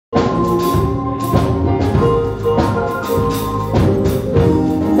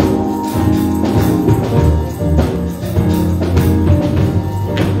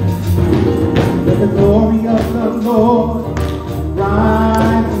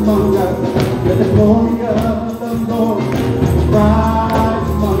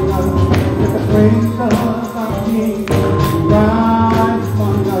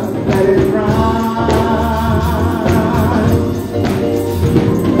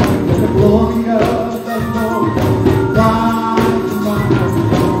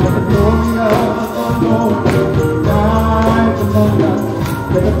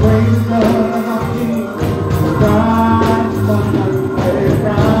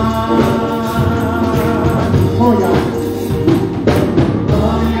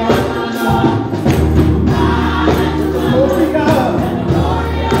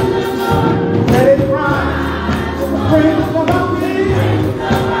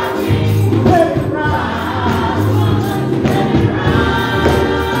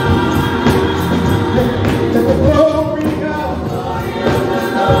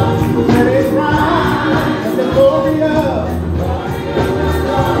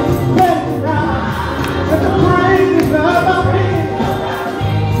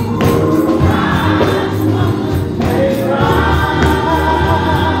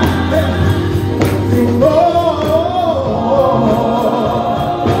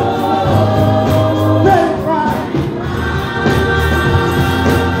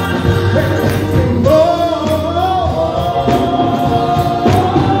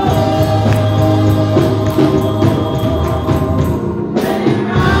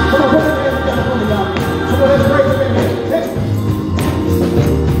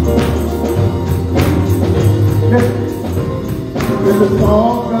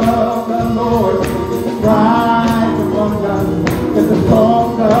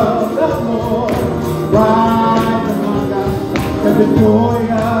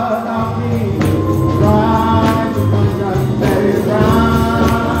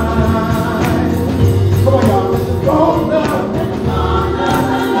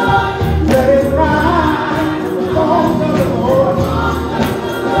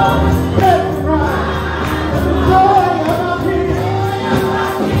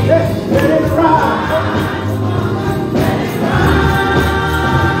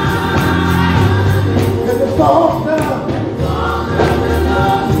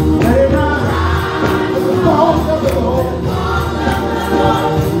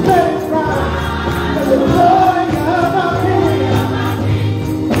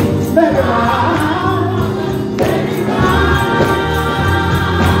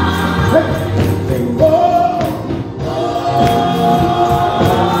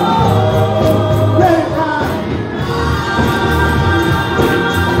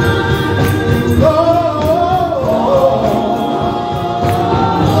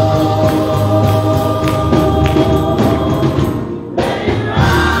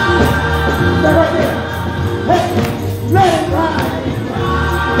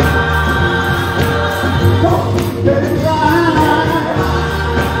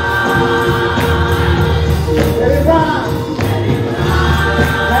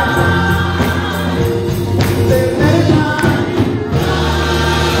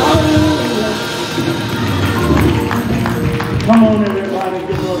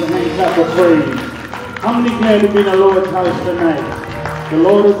To be in the Lord's house tonight. The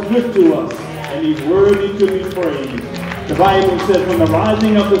Lord is good to us, and He's worthy to be praised. The Bible says, from the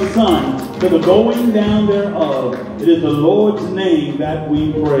rising of the sun to the going down thereof, it is the Lord's name that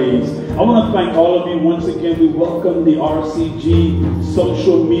we praise. I want to thank all of you once again. We welcome the RCG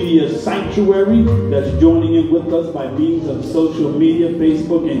social media sanctuary that's joining in with us by means of social media,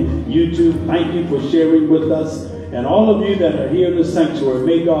 Facebook and YouTube. Thank you for sharing with us. And all of you that are here in the sanctuary,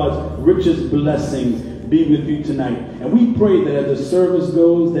 may God's richest blessings be with you tonight. And we pray that as the service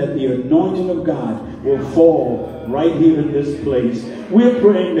goes, that the anointing of God will fall right here in this place. We're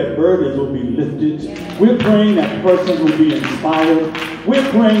praying that burdens will be lifted. We're praying that persons will be inspired. We're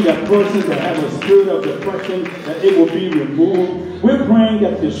praying that persons that have a spirit of depression, that it will be removed. We're praying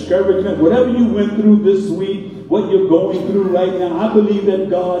that discouragement, whatever you went through this week, what you're going through right now, I believe that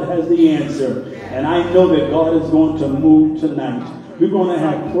God has the answer. And I know that God is going to move tonight. We're going to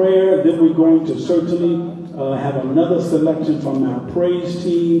have prayer, then we're going to certainly have another selection from our praise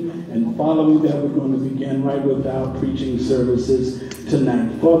team, and following that, we're going to begin right with our preaching services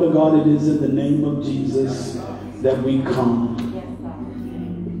tonight. Father God, it is in the name of Jesus that we come.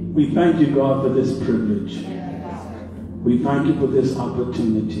 We thank you, God, for this privilege. We thank you for this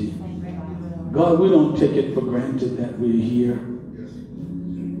opportunity. God, we don't take it for granted that we're here.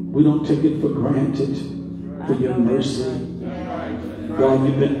 We don't take it for granted for your mercy. God,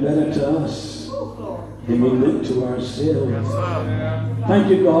 you've been better to us than we've been to ourselves. Thank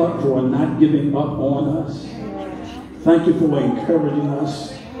you, God, for not giving up on us. Thank you for encouraging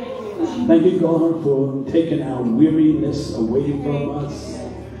us. Thank you, God, for taking our weariness away from us.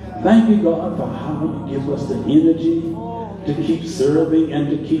 Thank you, God, for how you give us the energy to keep serving and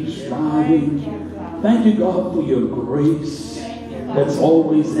to keep striving. Thank you, God, for your grace that's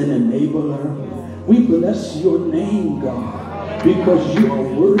always an enabler. We bless your name, God, because you are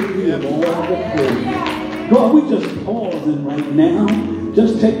worthy of all the praise. God, we just pausing right now,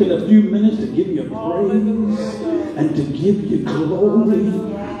 just taking a few minutes to give you praise and to give you glory,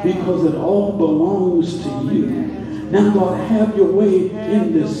 because it all belongs to you. Now, God, have your way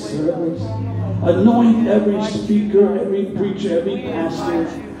in this service. Anoint every speaker, every preacher, every pastor.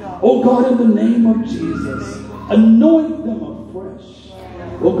 Oh, God, in the name of Jesus, anoint them afresh.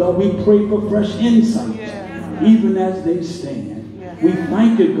 Oh, God, we pray for fresh insight, even as they stand. We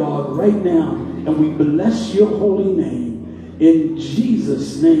thank you, God, right now, and we bless your holy name. In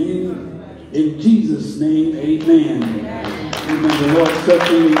Jesus' name, amen. Amen. The Lord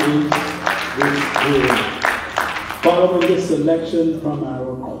certainly is good. Following this selection from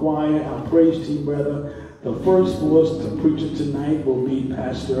our choir, our praise team, rather, the first voice to preach tonight will be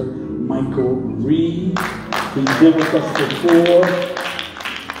Pastor Michael Reed. He's been with us before.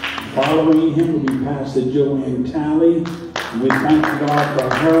 Following him will be Pastor Joanne Talley. We thank God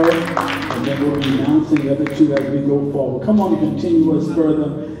for her, and then we'll be announcing the other two as we go forward. Come on and continue us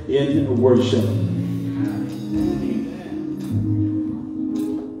further in worship.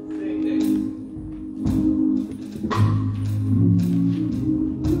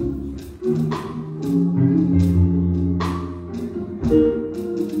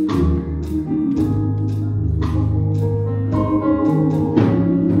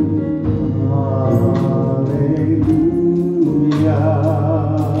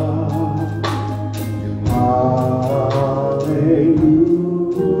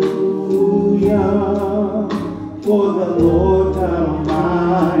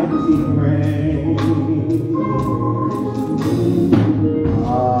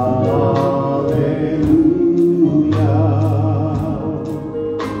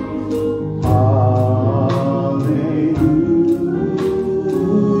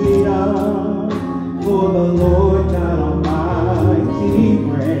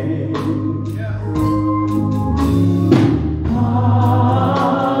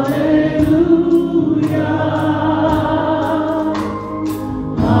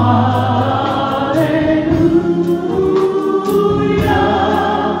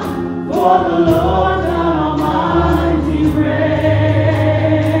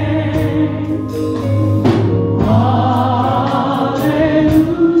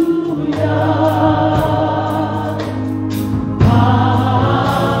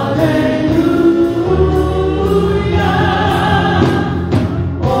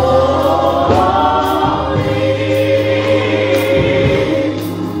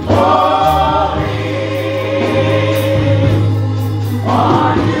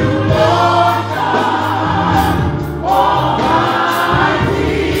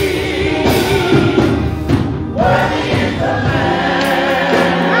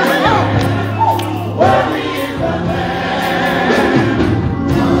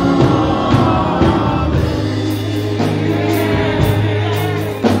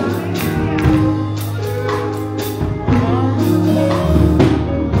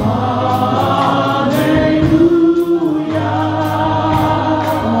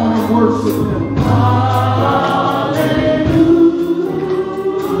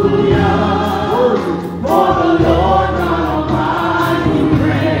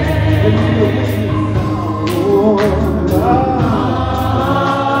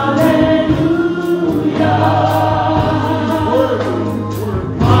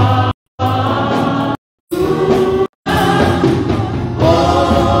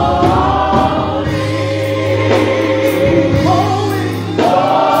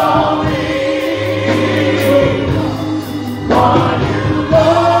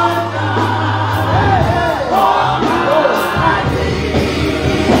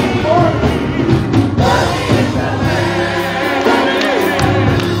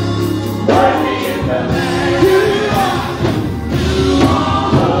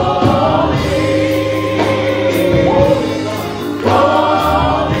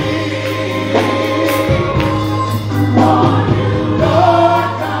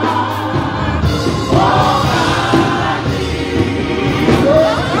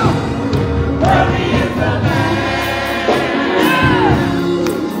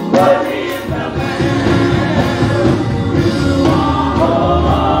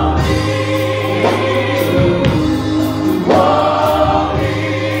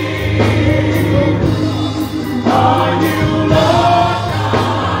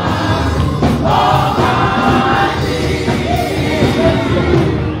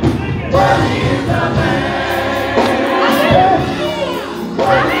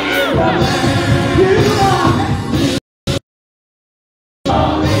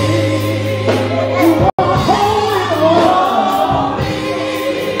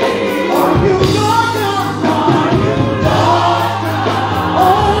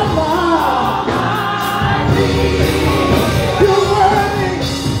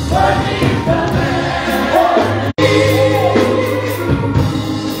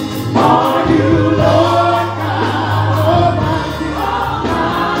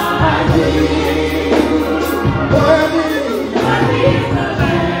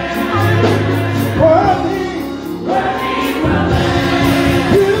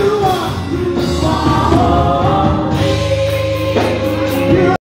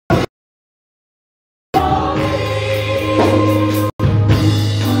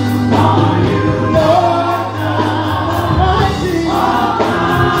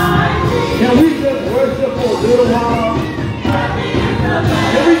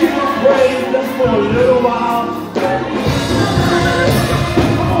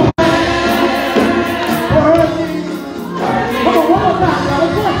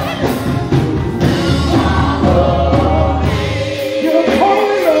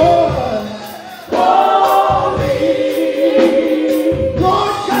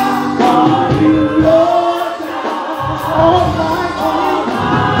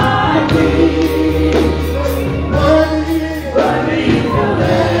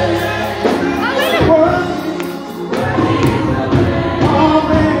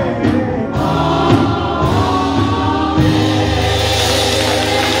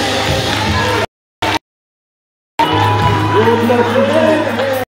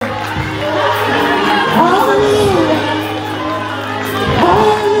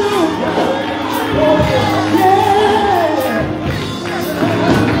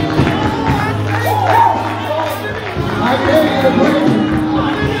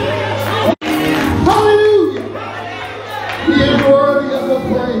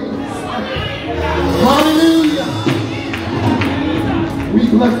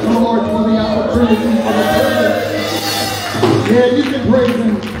 Bless the Lord for the opportunity, for the privilege. Yeah, you can praise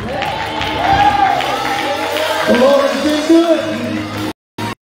Him. The Lord has been good.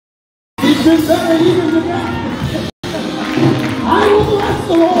 He's been better even today. I will bless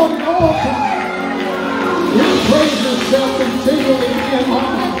the Lord at all times. His praises shall continually be in my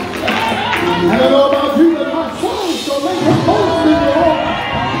mouth. I don't know about you, but my soul shall make a boast in the Lord.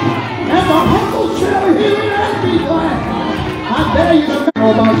 And the humble shall hear it and be glad. I dare you to know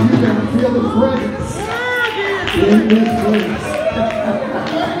about you and feel the presence in this place.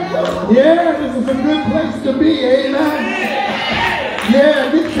 Yeah, this is a good place to be, amen. Yeah,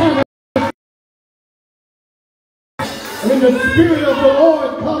 this kind of when the Spirit of the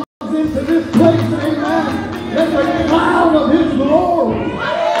Lord comes into this place, amen, let the cloud of His glory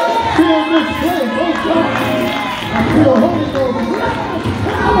fill this place. Oh God, I feel Holy Ghost. Let the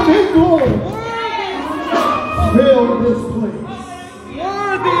cloud of His glory fill this place.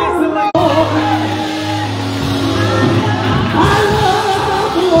 Worthy is the Lord. I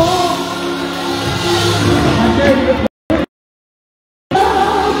love the Lord. I gave you the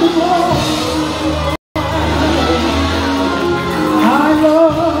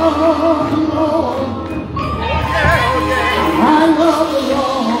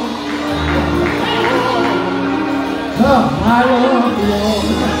I love the Lord.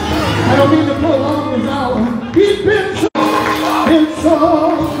 I don't mean to prolong this hour. He's been so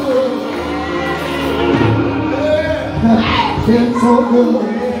good. Been so good.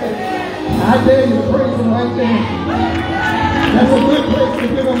 I dare you to praise Him right there. That's a good place to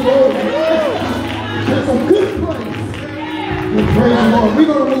give Him glory. That's a good place to praise the Lord. We're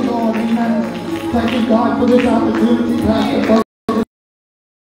going to move on. Amen. Thank you, God, for this opportunity, Pastor.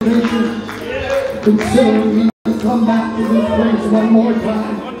 Considering me to come back to this place one more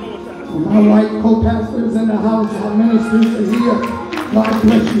time. My white co-pastors in the house, our ministers are here. God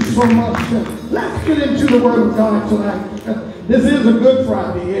bless you so much. Let's get into the Word of God tonight. This is a Good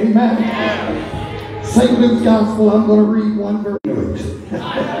Friday, amen. St. Luke's Gospel, I'm going to read one verse.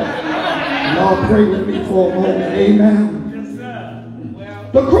 And I'll pray with me for a moment, amen.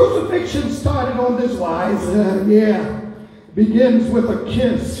 The crucifixion started on this wise, begins with a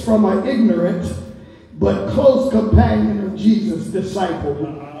kiss from an ignorant but close companion of Jesus'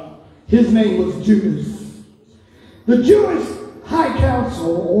 disciple. His name was Judas. The Jewish High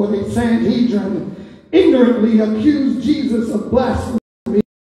Council, or the Sanhedrin, ignorantly accused Jesus of blasphemy and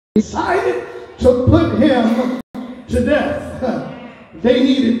decided to put him to death. They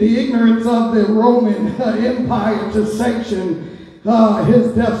needed the ignorance of the Roman Empire to sanction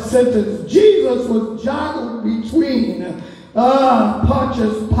his death sentence. Jesus was joggled between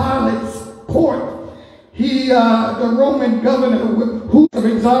Pontius Pilate's court, the Roman governor who of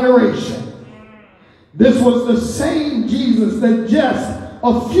exoneration. This was the same Jesus that just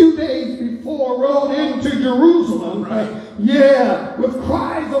a few days before rode into Jerusalem, with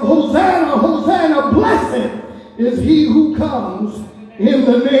cries of Hosanna, Hosanna, blessed is he who comes in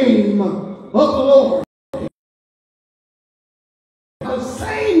the name of the Lord. The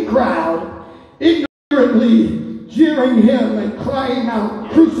same crowd ignorantly jeering him and crying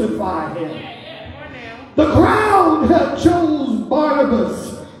out, crucify him. The crowd chose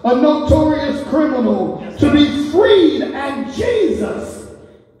Barnabas, a notorious criminal, to be freed, and Jesus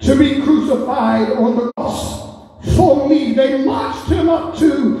to be crucified on the cross for me. They marched him up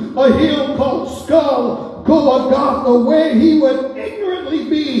to a hill called Skull Golgotha, where he would ignorantly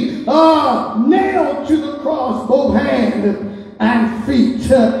be nailed to the cross, both hands and feet.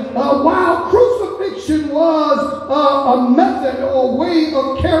 While crucifixion was a method or way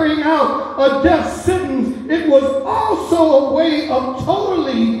of carrying out a death sentence, it was also a way of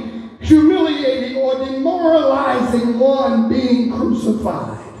totally humiliating or demoralizing one being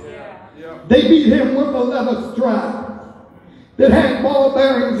crucified. They beat him with a leather strap that had ball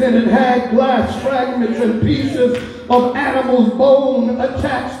bearings in it, had glass fragments and pieces of animal's bone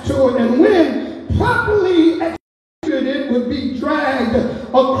attached to it, and when properly it would be dragged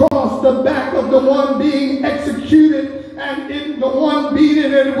across the back of the one being executed, and in the one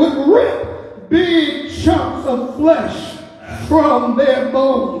beaten, it would rip big chunks of flesh from their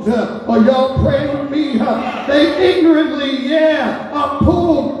bones. Are y'all praying with me? They ignorantly,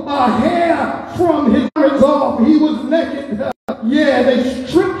 pulled a hair from his arms off. He was naked. They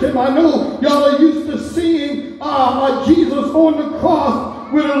stripped him. I know y'all are used to seeing Jesus on the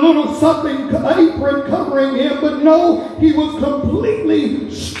cross with a little something, apron covering him, but no, he was completely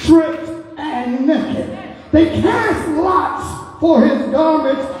stripped and naked. They cast lots for his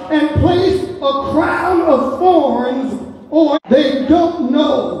garments and placed a crown of thorns on. They don't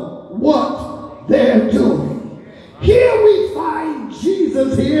know what they're doing. Here we find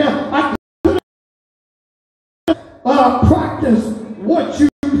Jesus here. Practice what you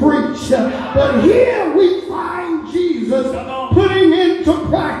preach. But here we find Jesus putting into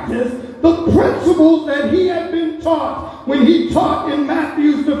practice the principles that he had been taught when he taught in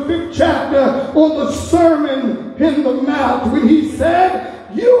Matthew the 5th chapter on the Sermon in the Mount, when he said,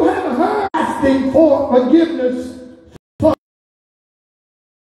 you have heard asking for forgiveness.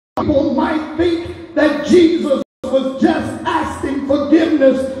 People might think that Jesus was just asking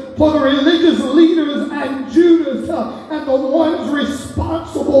forgiveness for the religious leaders and Judas and the ones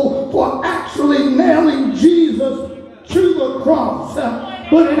responsible for actually nailing Jesus to the cross.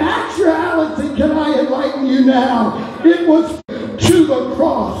 But in actuality, can I enlighten you now? It was to the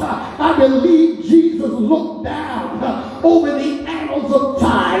cross. I believe Jesus looked down over the annals of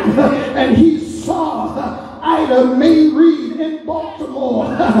time and he saw Ida Mae Reid in Baltimore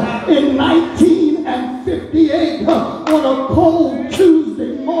in 1958 on a cold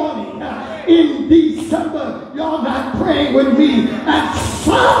Tuesday morning in December. Y'all not praying with me. And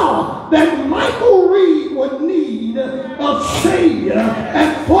saw that Michael Reed would need a Savior.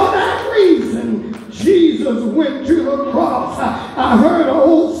 And for that reason, Jesus went to the cross. I heard an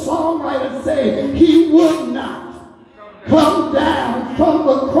old songwriter say he would not come down from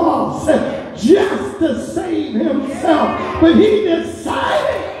the cross just to save himself, but he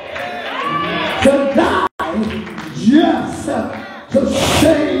decided to die just to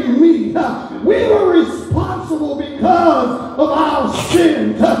save me. We were responsible because of our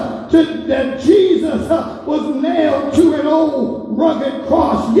sins, that Jesus was nailed to an old rugged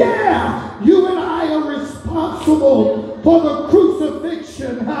cross. Yeah, you and I are responsible for the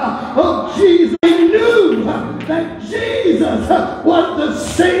crucifixion of Jesus. They knew that Jesus was the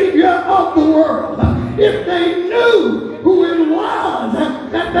Savior of the world. If they knew who it was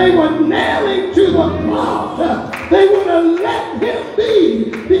that they were nailing to the cross, they would have let him be,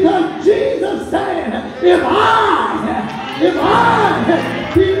 because Jesus said, if I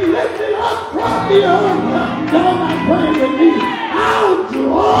be lifted up from the earth, y'all not praying with me, I'll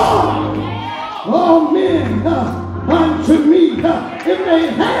draw all men unto me. If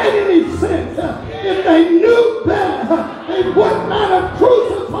they had any sense, if they knew better, they would not have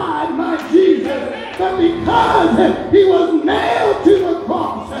crucified my Jesus. But because he was nailed to the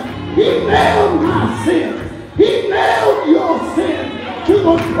cross, he nailed my sins. He nailed your sins to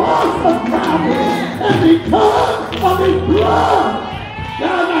the cross of Calvary. And because of his blood,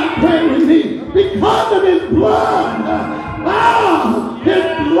 God, not pray with me, because of his blood, his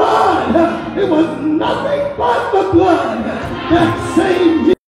blood, it was nothing but the blood that saved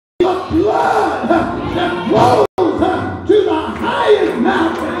me. The blood that flows to the highest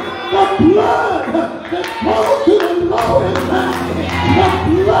mountain. The blood that flows to the lowest mountain. The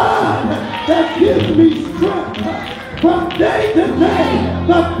blood that gives me strength from day to day.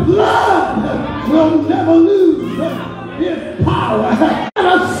 The blood will never lose his power.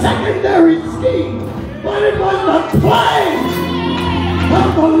 Not a secondary scheme, but it was the plan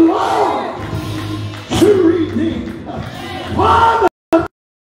of the Lord to redeem. Father,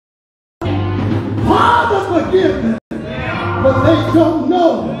 forgive them, but they don't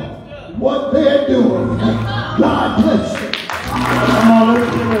know what they're doing. God bless you. Come on, let's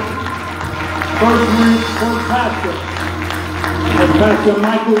give it. First pastor. And Pastor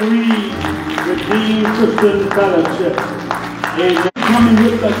Michael Reed, Redeemed Christian Fellowship. Amen. Coming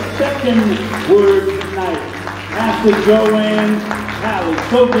with the second word tonight. Pastor Joanne Halley.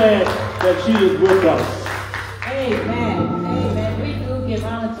 So glad that she is with us. Amen. Amen. We do give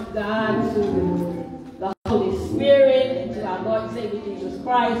honor to God, to the Holy Spirit, and to our Lord and Savior Jesus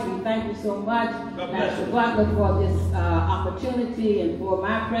Christ. We thank you so much, Pastor Butler, for this opportunity, and for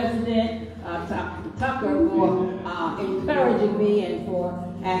my president, Tucker, for encouraging me and for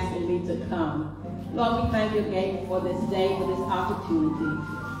asking me to come. Lord, we thank you again for this day, for this opportunity.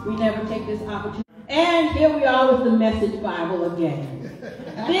 We never take this opportunity. And here we are with the Message Bible again.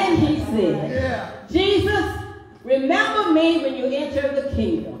 Then he said, Jesus, remember me when you enter the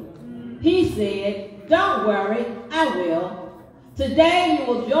kingdom. He said, don't worry, I will. Today you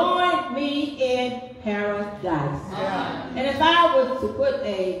will join me in paradise. And if I was to put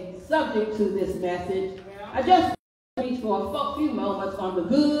a subject to this message, I just preach for a few moments on the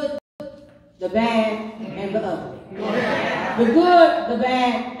good, the bad, and the ugly. The good, the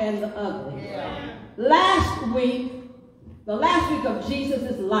bad, and the ugly. Last week, the last week of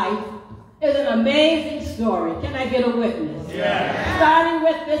Jesus' life is an amazing story. Can I get a witness? Starting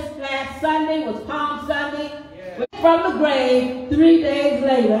with this last Sunday was Palm Sunday. From the grave 3 days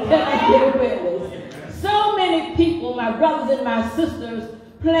later. Can I get a witness? So many people, my brothers and my sisters,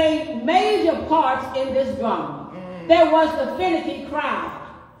 played major parts in this drama. There was the finicky crowd.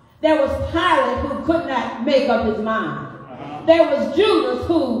 There was Pilate, who could not make up his mind. There was Judas,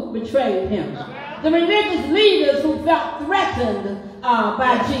 who betrayed him. The religious leaders who felt threatened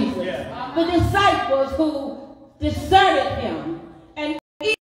by Jesus. The disciples who deserted him. And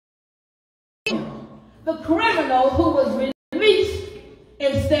the criminal who was released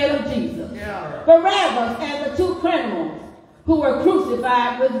instead of Jesus. Barabbas and the two criminals who were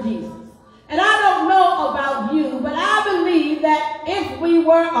crucified with Jesus. And I don't know about you, but I believe that if we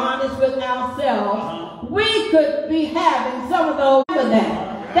were honest with ourselves, we could be having some of those.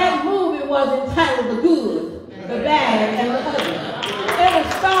 That movie was entitled The Good, The Bad, and The Ugly. It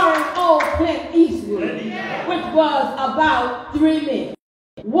was starring old Clint Eastwood, which was about three men.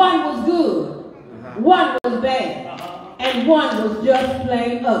 One was good, one was bad, and one was just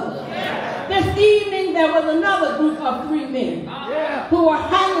plain ugly. This evening there was another group of three men who were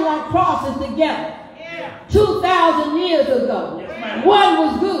hanging on crosses together 2,000 years ago. One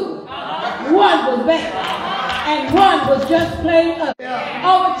was good, one was bad, and one was just plain ugly.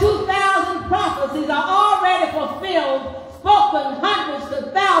 Over 2,000 prophecies are already fulfilled, spoken hundreds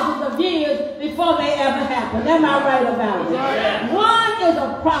to thousands of years before they ever happened. Am I right about it? One is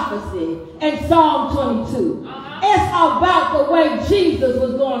a prophecy in Psalm 22. It's about the way Jesus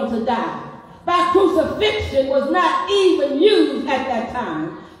was going to die. By crucifixion was not even used at that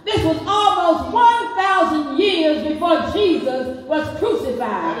time. This was almost 1,000 years before Jesus was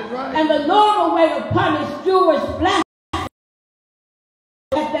crucified. And the normal way to punish Jewish blasphemy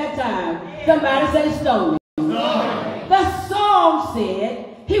at that time, somebody say stoning. The psalm said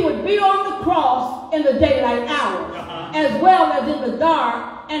he would be on the cross in the daylight hours, as well as in the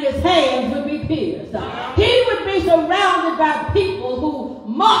dark, and his hands would be pierced. He would be surrounded by people who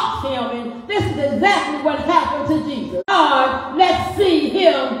mocked him, and this is exactly what happened to Jesus. God, let's see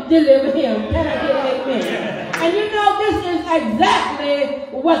him deliver him. Can I get an amen? And you know, this is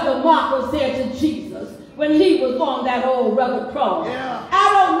exactly what the mocker said to Jesus when he was on that old rugged cross. I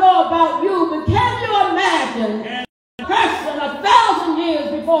don't know about you, but can you imagine a person 1,000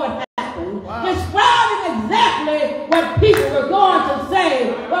 years before it happened, describing exactly what people were going to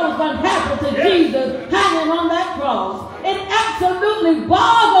say, what was going to happen to Jesus hanging on that cross? It absolutely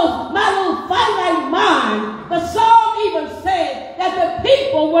boggles my little finite mind. The psalm even said that the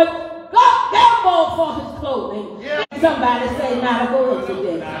people would gamble for his clothing. Somebody say not a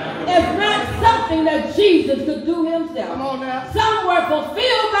coincidence. It's not something that Jesus could do himself. Some were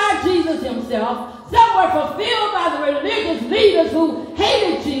fulfilled by Jesus himself. Some were fulfilled by the religious leaders who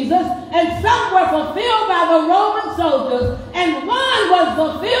hated Jesus, and some were fulfilled by the Roman soldiers, and one was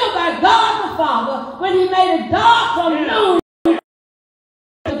fulfilled by God the Father when he made it dark from noon.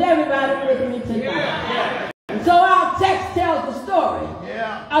 Is everybody with me tonight? So our text tells the story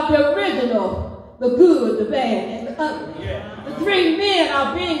of the original, the good, the bad, and the ugly. The three men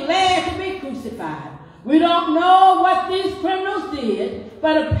are being led to be crucified. We don't know what these criminals did,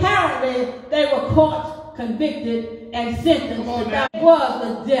 but apparently they were caught, convicted, and sentenced to die. It was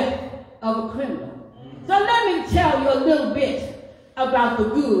the death of a criminal. So let me tell you a little bit about the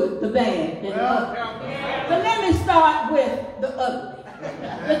good, the bad, and the ugly. So let me start with the ugly.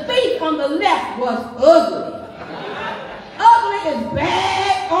 The thief on the left was ugly. Ugly is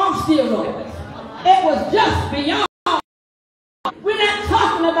bad on steroids. It was just beyond. We're not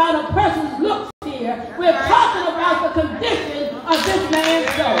talking about a person's looks here. We're talking about the condition of this man's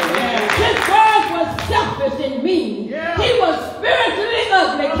soul. This man was selfish and mean. He was spiritually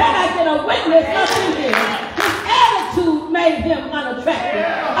ugly. Can I get a witness up in here? His attitude made him unattractive.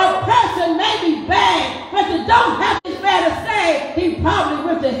 A person may be bad, but you don't have to be bad to say he probably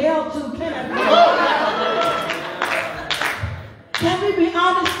went to hell too. Can we be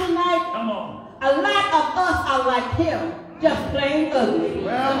honest tonight? Come on. A lot of us are like him. Just plain ugly.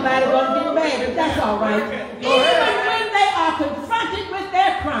 Somebody gonna get mad, but that's all right. Even when they are confronted with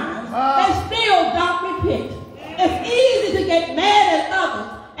their crimes, they still don't repent. It's easy to get mad at others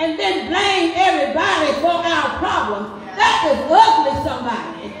and then blame everybody for our problems. That is ugly,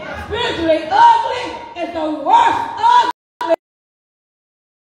 somebody. Spiritually ugly is the worst ugly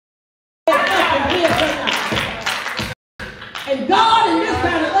here tonight. And God and this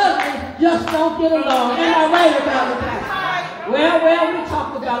kind of ugly just don't get along. Am I right about it, Pastor? Well, we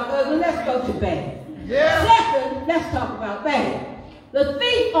talked about ugly. Let's go to bad. Second, let's talk about bad. The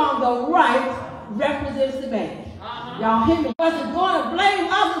thief on the right represents the bad. Y'all hear me? He wasn't going to blame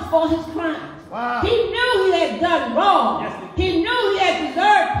others for his crimes. He knew he had done wrong. He knew he had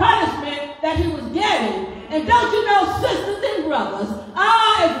deserved punishment that he was getting. And don't you know, sisters and brothers,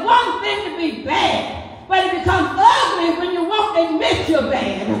 it's one thing to be bad, but it becomes ugly when you won't admit you're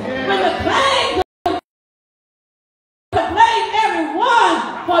bad. When the claim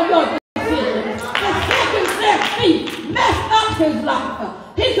for your decision. The second thief messed up his life.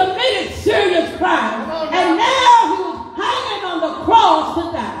 He committed serious crime. cause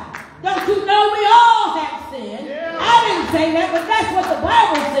to die. Don't you know we all have sinned? I didn't say that, but that's what the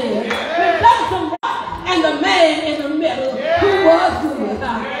Bible says. We done some right, and the man in the middle who was good.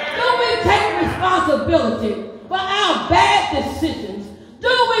 Do we take responsibility for our bad decisions? Do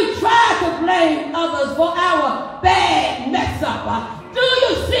we try to blame others for our bad mess up? Do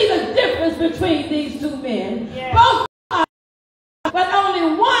you see the difference between these two men? Both are, but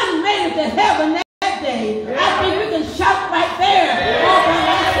only one made it to heaven that day. I think we can shout right there all by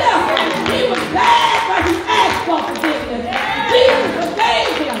ourselves. He was bad, but he asked for forgiveness. Jesus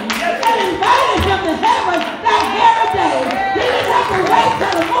forgave him and invited him to heaven that very day. He didn't have to wait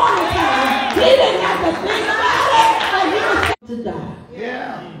till the morning time. He didn't have to think about it, but he was to die.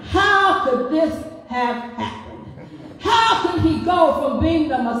 How could this have happened? How could he go from being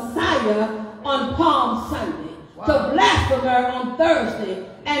the Messiah on Palm Sunday to blasphemer on Thursday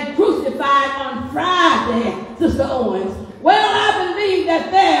and crucified on Friday, Sister Owens? Well, I believe that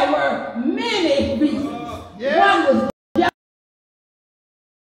there were many reasons. One was jealousy.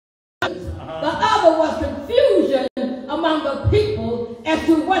 The other was confusion among the people as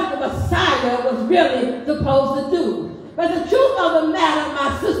to what the Messiah was really supposed to do. But the truth of the matter,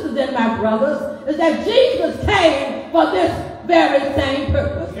 my sisters and my brothers, is that Jesus came for this very same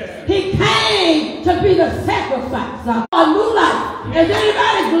purpose. He came to be the sacrifice of a new life. Is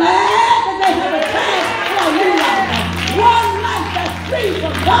anybody glad that they have a chance for a new life? One life that's free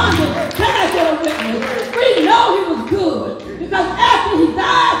from bondage. Can I get a witness? We know he was good because after he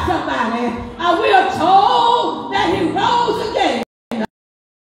died, somebody, we are told that he rose again.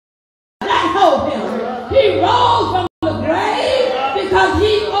 That hold him. He rose from the grave because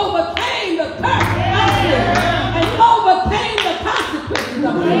he overcame the curse of sin and overcame the consequences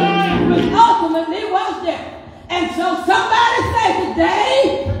of sin, which ultimately was death. And so somebody say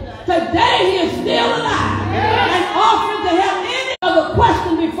today he is still alive and offering to help any of the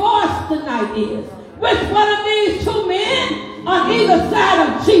question before us tonight is, which one of these two men on either side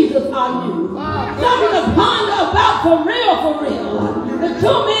of Jesus are you? Something to ponder about for real. The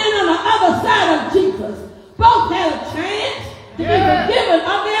two men on the other side of Jesus both had a chance to be forgiven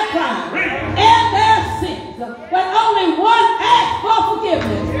of their crimes and their sins. But only one asked for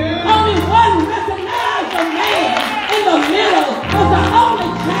forgiveness. Only one recognized the man in the middle was the only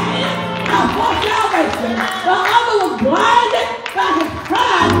chance for salvation. The other was blinded by his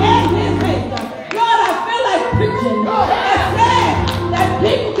pride and his hate. Lord, I feel like preaching. It's sad that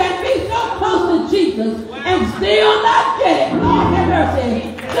people can be so close to Jesus and still not get it. Lord have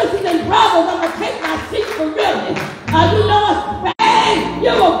mercy. Sisters and brothers, I'm going to take my seat for really. You know what's bad?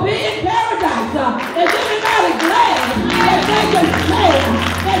 You will be in paradise. Is anybody glad that they can say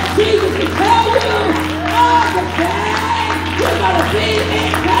that Jesus can tell you, oh, today you're going to be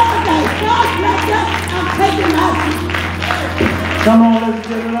in paradise. God bless you. I'm taking my seat. Come on, let's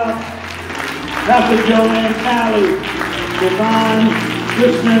give it up. Dr. Joanne Talley, Divine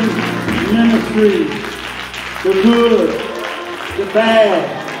Christian Ministry, the good, the bad,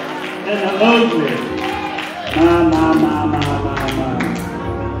 and the ugly. My.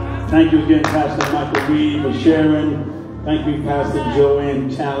 Thank you again, Pastor Michael Reed, for sharing. Thank you, Pastor Joanne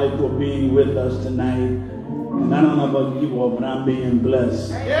Talley, for being with us tonight. And I don't know about you all, but I'm being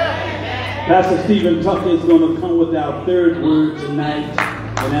blessed. Pastor Stephen Tucker is going to come with our third word tonight.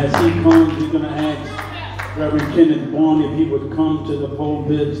 And as he comes, we're going to ask Reverend Kenneth Bond if he would come to the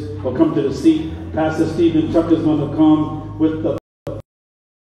pulpit or come to the seat. Pastor Stephen Tucker is going to come with the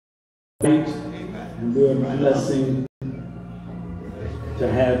and we're a blessing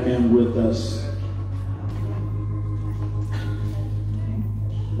to have him with us.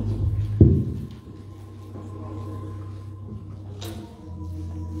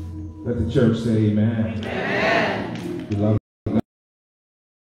 Let the church say amen. Amen. We love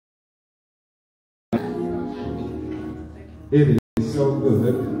it is so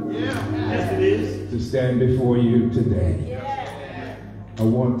good Yes, it is. to stand before you today. I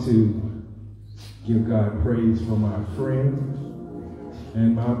want to give God praise for my friend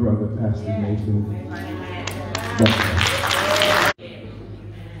and my brother, Pastor Nathan Butler.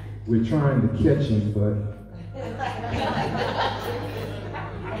 We're trying to catch him, but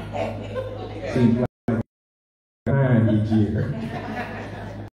seems like behind each year.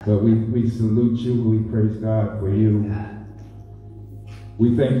 But we salute you. We praise God for you.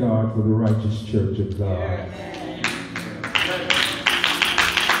 We thank God for the righteous church of God.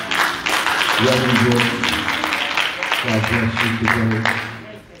 Reverend George, God bless you today.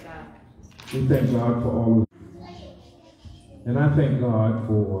 We thank God for all of you. And I thank God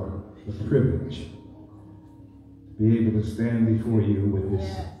for the privilege to be able to stand before you with this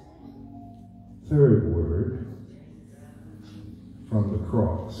third word from the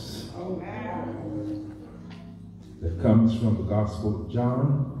cross that comes from the Gospel of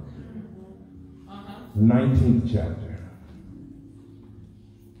John, 19th chapter.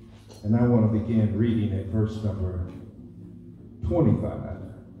 And I want to begin reading at verse number 25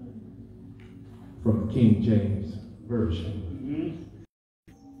 from the King James Version.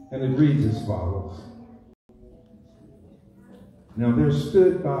 And it reads as follows. Now there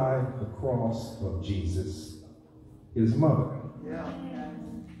stood by the cross of Jesus his mother,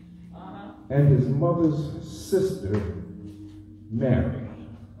 and his mother's sister Mary,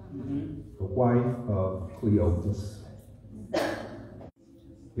 the wife of Cleopas.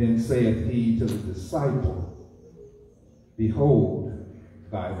 Then saith he to the disciple, Behold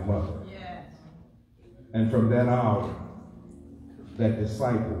thy mother. And from that hour, that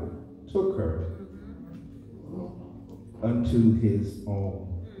disciple took her unto his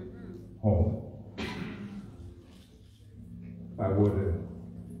own home. If I were to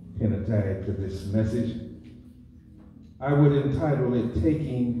pin a tag to this message, I would entitle it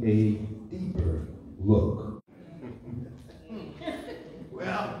Taking a Deeper Look.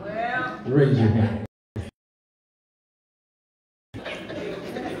 Well. Raise your hand.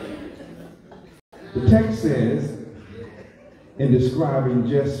 The text says, in describing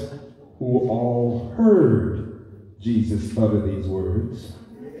just who all heard Jesus utter these words,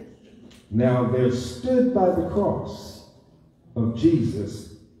 now there stood by the cross of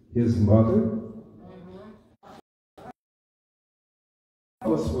Jesus his mother.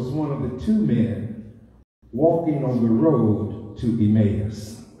 This was one of the two men walking on the road to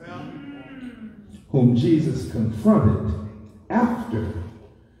Emmaus, whom Jesus confronted after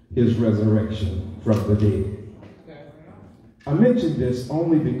his resurrection from the dead. I mention this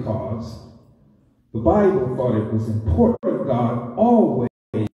only because the Bible thought it was important that God always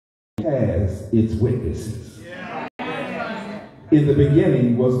has its witnesses. In the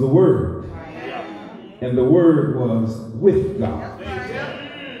beginning was the Word, and the Word was with God,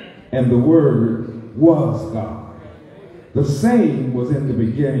 and the Word was God. The same was in the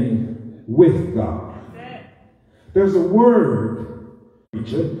beginning with God. There's a word,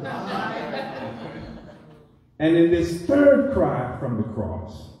 preacher. And in this third cry from the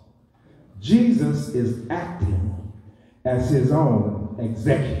cross, Jesus is acting as his own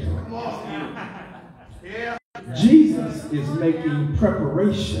executor. Jesus is making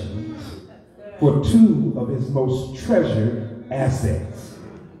preparations for two of his most treasured assets,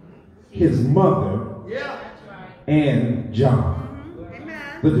 his mother and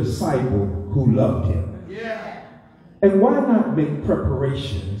John, the disciple who loved him. And why not make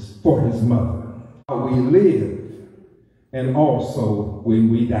preparations for his mother? We live and also when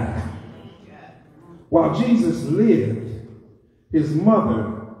we die. While Jesus lived, his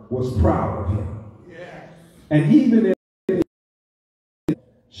mother was proud of him. And even if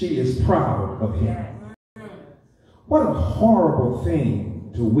she is proud of him. What a horrible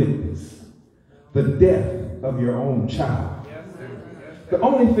thing to witness, the death of your own child. The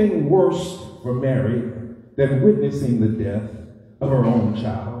only thing worse for Mary than witnessing the death of her own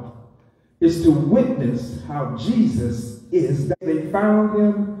child is to witness how Jesus is. They found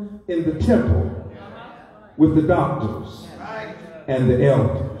him in the temple with the doctors and the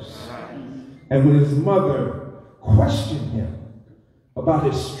elders. And when his mother questioned him about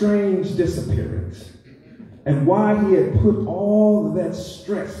his strange disappearance and why he had put all of that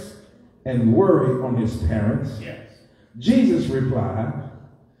stress and worry on his parents, Jesus replied,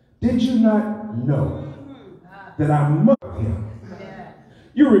 "Did you not know that I must him?"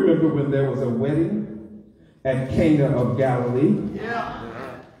 You remember when there was a wedding at Cana of Galilee?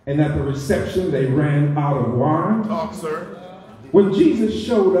 And at the reception they ran out of wine? Talk, sir. When Jesus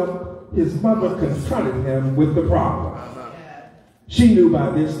showed up, his mother confronted him with the problem. She knew by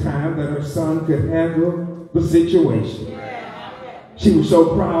this time that her son could handle the situation. She was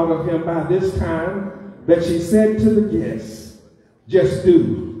so proud of him by this time that she said to the guests, "Just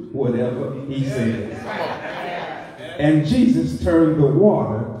do whatever he says." And Jesus turned the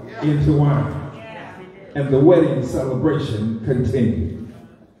water into wine, and the wedding celebration continued.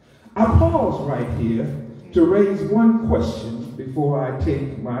 I pause right here to raise one question before I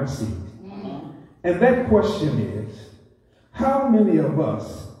take my seat. And that question is, how many of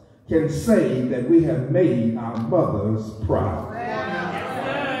us can say that we have made our mothers proud?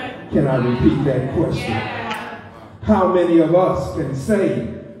 Can I repeat that question? How many of us can say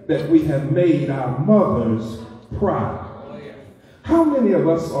that we have made our mothers proud? How many of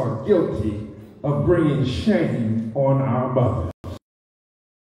us are guilty of bringing shame on our mothers?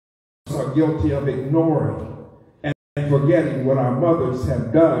 Are guilty of ignoring and forgetting what our mothers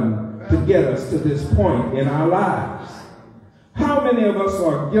have done to get us to this point in our lives. How many of us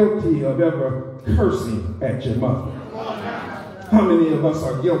are guilty of ever cursing at your mother? How many of us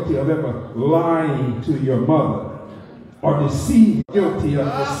are guilty of ever lying to your mother or deceiving, guilty of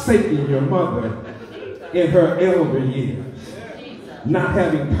forsaking your mother in her elder years, not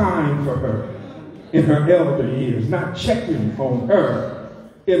having time for her in her elder years, not checking on her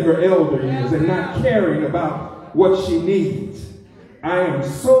in her elder years, and not caring about what she needs? I am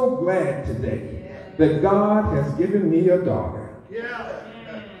so glad today that God has given me a daughter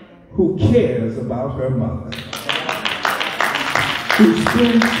who cares about her mother, who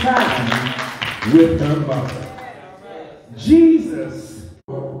spends time with her mother. Jesus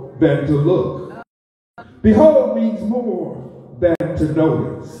than to look. Behold means more than to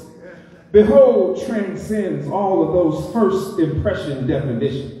notice. Behold transcends all of those first impression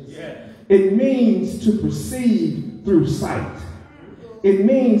definitions. It means to perceive through sight. It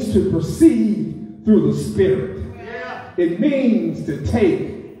means to perceive through the spirit. It means to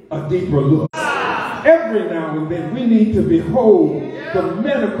take a deeper look. Every now and then we need to behold the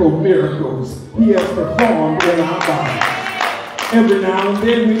medical miracles he has performed in our bodies. Every now and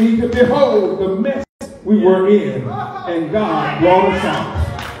then we need to behold the mess we were in and God brought us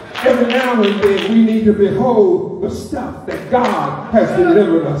out. Every now and then we need to behold the stuff that God has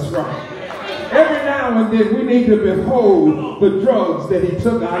delivered us from. Every now and then we need to behold the drugs that he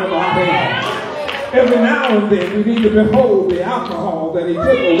took out of our hands. Every now and then we need to behold the alcohol that he took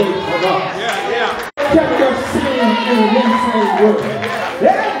away from us. Kept us singing in the insane word.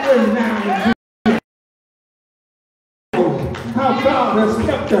 Every now and then, how God has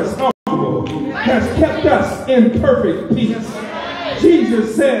kept us humble, has kept us in perfect peace.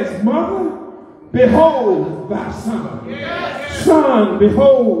 Jesus says, Mother, behold thy son. Son,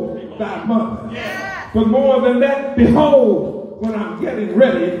 behold thy mother. But more than that, behold what I'm getting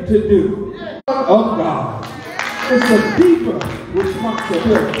ready to do. Of God. It's a deeper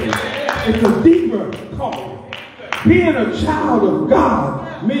responsibility. It's a deeper calling. Being a child of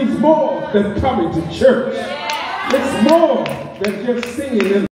God means more than coming to church. It's more than just singing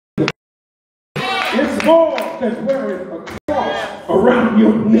in the It's more than wearing a cross around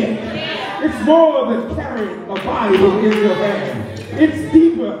your neck. It's more than carrying a Bible in your hand. It's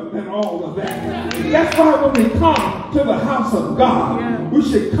deeper than all of that. That's why when we come to the house of God, we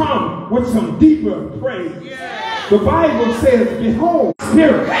should come with some deeper praise. The Bible says, behold,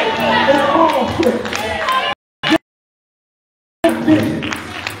 spirit and all flesh.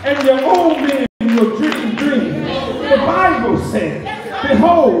 And your old men will dream dreams. The Bible says,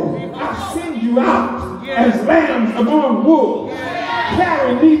 behold, I send you out as lambs among wolves.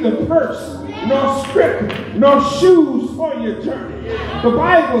 Carry neither purse, nor scrip, nor shoes for your journey. The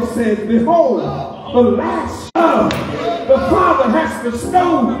Bible says, behold, the last love the Father has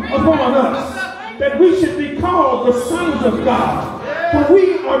bestowed upon us, that we should be called the sons of God. For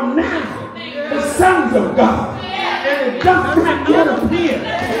we are now the sons of God. And it does not yet appear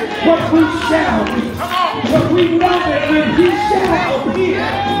what we shall be. But we know that when he shall appear,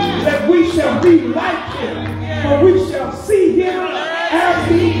 that we shall be like him. For we shall see him as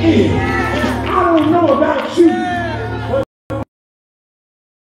he is. I don't know about you, but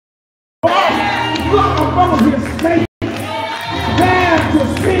look upon his face, there to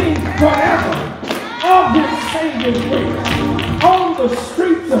sing forever of his saving grace. On the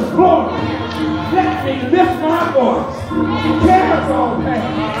streets of glory, let me lift my voice. Cares all past,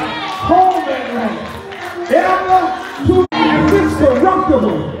 home and land, ever to and this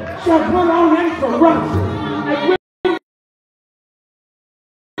corruptible shall put on incorruption,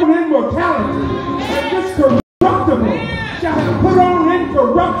 and immortality, and this corruptible shall put on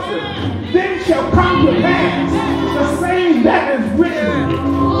incorruption. Then shall come to pass the same that is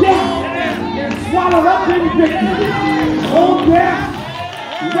written, death is swallowed up in victory. O death,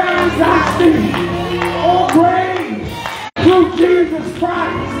 where is thy sting? O grave, through Jesus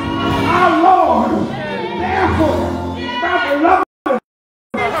Christ our Lord. Therefore, my beloved,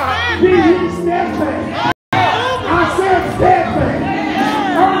 be ye steadfast. I said steadfast,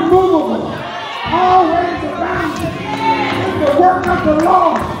 unmovable, always abounding in the work of the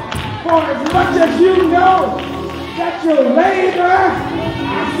Lord. For as much as you know that your labor,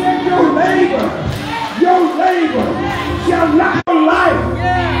 I said your labor shall not be life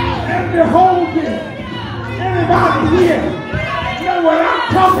and behold it. Anybody here know what I'm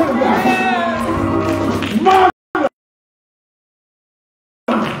talking about? Mother,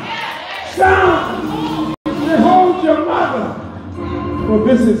 son, behold your mother, for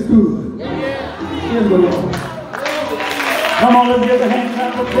this is good in the Lord. Come on, let's give a hand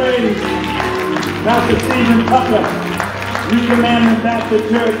clap of praise. Dr. Stephen Butler, New Commandment Baptist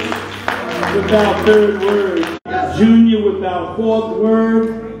Church, with our third word. Junior with our fourth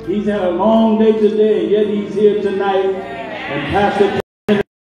word. He's had a long day today, yet he's here tonight. And Pastor Ken,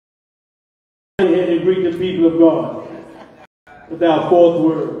 and greet the people of God with our fourth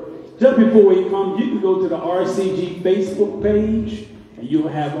word. Just before he comes, you can go to the RCG Facebook page, and you'll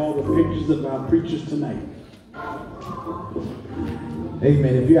have all the pictures of our preachers tonight.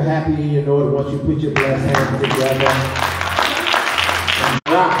 Amen. If you're happy and you know it, once you put your blessed hands together, and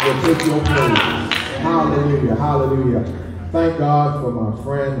rock will take your place. Hallelujah, hallelujah. Thank God for my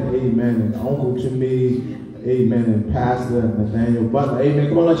friend, amen, and uncle to me, amen, and Pastor Nathaniel Butler. Amen.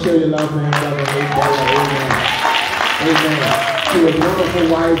 Come on, let's show your love for him, brother. Amen. Amen. To his wonderful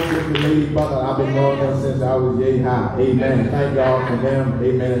wife, Sister Lady Butler. I've been knowing them since I was yay high. Amen. Thank God for them.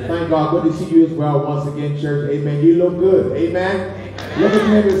 Amen. And thank God. Good to see you as well once again, church. Amen. You look good. Amen. Look at your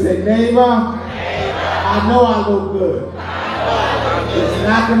neighbor and say, neighbor, I know I look good. It's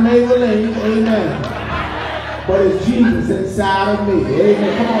not the Maybelline. Amen. But it's Jesus inside of me.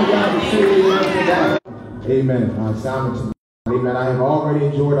 Amen. Come on, y'all, to say amen to that. Amen. Simon, amen. I have already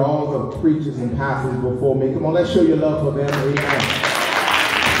enjoyed all the preachers and pastors before me. Come on, let's show your love for them. Amen.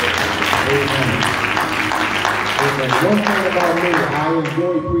 Amen. Amen. One thing about me, I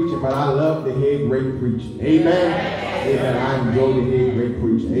enjoy preaching, but I love to hear great preaching. Amen. Amen. I enjoy to hear great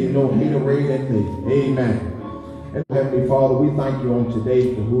preaching. Ain't no haterade in me. Amen. And Heavenly Father, we thank you on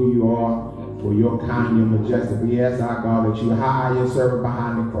today for who you are, for your kind, your majestic. We ask our God that you hide your servant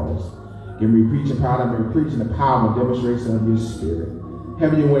behind the cross. Give me preaching power, and preaching the power and demonstration of your spirit.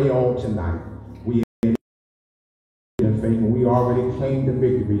 Have your way on tonight. We in faith, and we already claimed the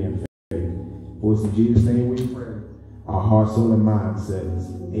victory in faith. For it's in Jesus' name we pray. Our heart, soul, and mind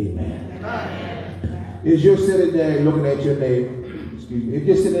says, amen. Is you're sitting there looking at your neighbor, excuse me, if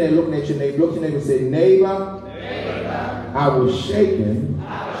you're sitting there looking at your neighbor, look at your neighbor and say, neighbor, I was shaken,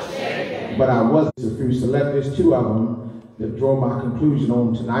 but I wasn't. A few select, there's two of them that draw my conclusion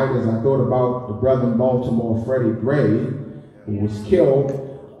on tonight as I thought about the brother in Baltimore, Freddie Gray, who was killed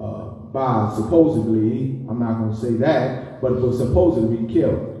by supposedly, I'm not going to say that, but was supposedly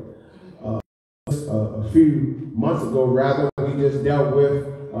killed. A few months ago, rather, we just dealt with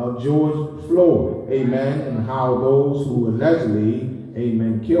George Floyd, amen, and how those who allegedly,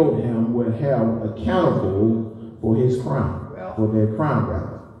 amen, killed him were held accountable for his crime, for their crime, rather.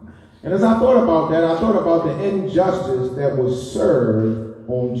 And as I thought about that, I thought about the injustice that was served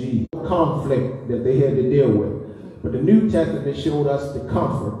on Jesus, the conflict that they had to deal with. But the New Testament showed us the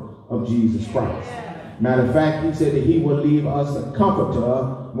comfort of Jesus Christ. Matter of fact, he said that he would leave us a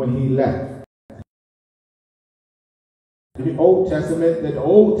comforter when he left. The Old Testament, that the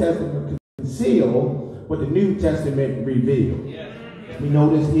Old Testament concealed, but the New Testament revealed. We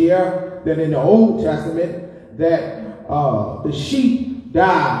notice here that in the Old Testament that the sheep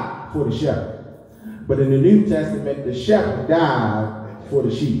died for the shepherd. But in the New Testament, the shepherd died for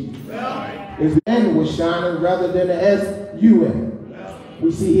the sheep. His end was shining rather than the S-U-N.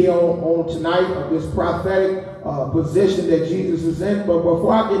 We see here on tonight of this prophetic position that Jesus is in. But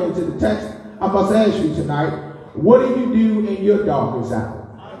before I get into the text, I must ask you tonight, what do you do in your darkest hour?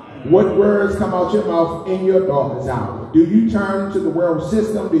 What words come out your mouth in your darkest hour? Do you turn to the world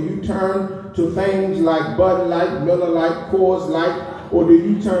system? Do you turn to things like Bud Light, Miller Light, Coors Light? Or do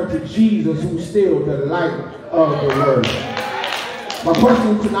you turn to Jesus, who's still the light of the world? My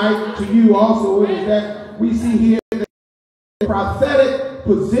question tonight to you also is that we see here the prophetic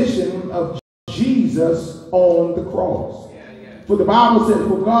position of Jesus on the cross. For the Bible says,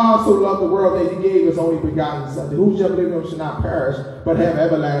 for God so loved the world that he gave his only begotten Son, that whosoever believes in him shall not perish, but have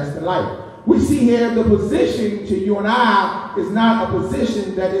everlasting life. We see here the position to you and I is not a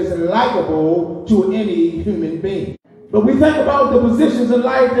position that is likable to any human being. But we think about the positions in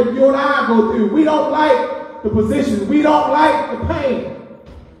life that you and I go through. We don't like the positions. We don't like the pain.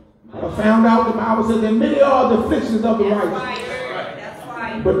 I found out the Bible says that many are the afflictions of the righteous. That's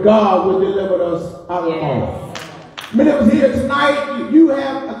right. But God will deliver us out of them all. Many of us here tonight, you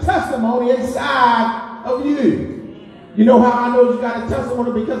have a testimony inside of you. You know how I know you got a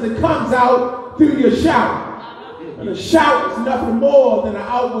testimony? Because it comes out through your shout. And a shout is nothing more than an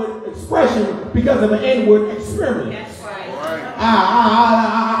outward expression because of an inward experience.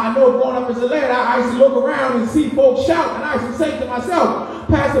 I know growing up as a lad, I used to look around and see folks shout, and I used to say to myself,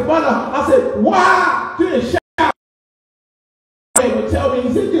 Pastor Butler, I said, why do they shout? They would tell me,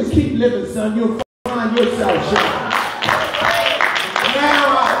 he said, just keep living, son, you'll find yourself shouting.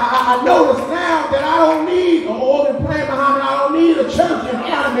 Now, I notice now that I don't need an organ playing behind me, I don't need a church in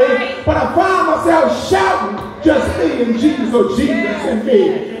front of me, but I find myself shouting, just me and Jesus, or Jesus and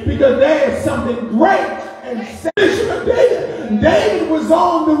me, because there is something great and salvation of David. David was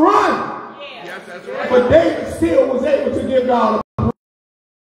on the run. Yes, that's But David still was able to give God a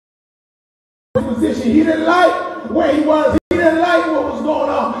position. He didn't like where he was. He didn't like what was going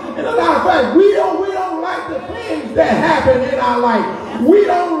on. And a lot of fact, we don't like the things that happen in our life. We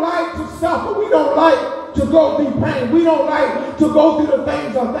don't like to suffer. We don't like to go through pain. We don't like to go through the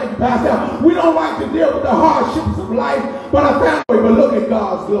things I think Pastor. We don't like to deal with the hardships of life. But I found a way. But look at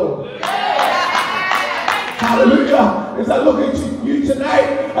God's glory. Hallelujah. As I look at you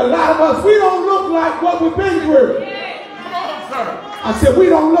tonight, a lot of us, we don't look like what we've been through. I said, we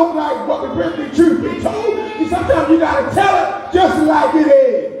don't look like what we've been through. Truth be told, sometimes you got to tell it just like it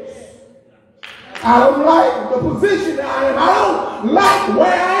is. I don't like the position that I am. I don't like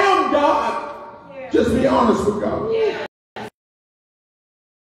where I am, God. Just be honest with God.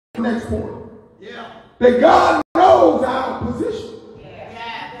 Next point. That God knows our position.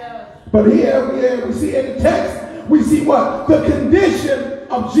 But here we see in the text, we see what? The condition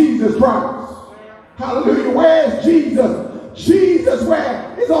of Jesus Christ. Hallelujah. Where is Jesus? Jesus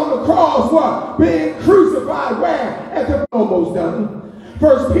where is on the cross, what? Being crucified where? At the almost done.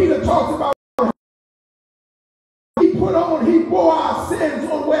 First Peter talks about he bore our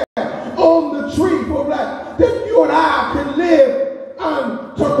sins on where? On the tree for that you and I can live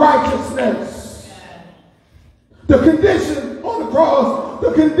unto righteousness. The condition on the cross,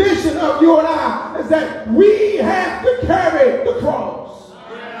 the condition of you and I is that we have to carry the cross.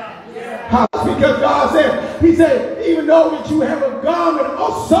 Because God said, he said, even though that you have a garment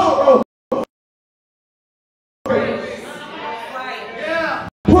of sorrow,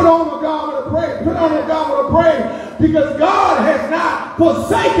 put on a garment of praise. Put on a garment of praise, because God has not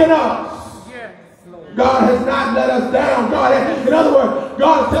forsaken us. God has not let us down. In other words,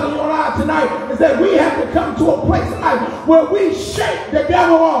 God is telling you and I tonight is that we have to come to a place in life where we shake the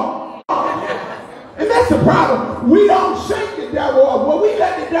devil off. And that's the problem. We don't shake the devil off. Well, we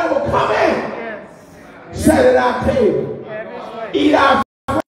let the devil come in, sit at our table, eat our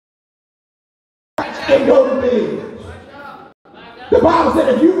food, and go to bed. The Bible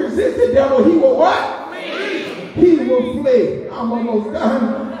said if you resist the devil, he will what? He will flee. I'm almost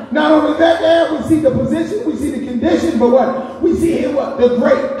done. Not only that, there we see the position, we see the condition, but what? We see here what? The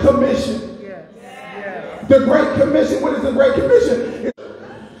Great Commission. The Great Commission. What is the Great Commission?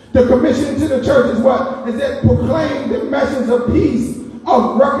 The commission to the church is what? Is that proclaim the message of peace,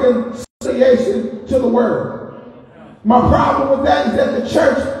 of reconciliation to the world. My problem with that is that the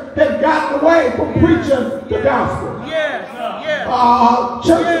church has gotten away from preaching the gospel.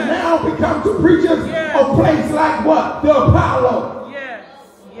 Churches now become to preachers a place like what? The Apollo.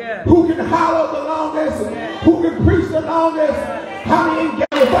 Who can holler the longest? Who can preach the longest? How many ain't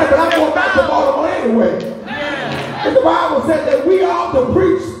getting the fight? But I'm going back to Baltimore anyway. And the Bible said that we ought to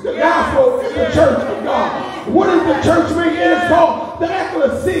preach the gospel in the church of God. What does the church mean? It's called the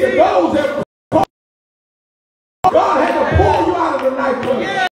ecclesia. Those that God had to pull you out of the nightclub.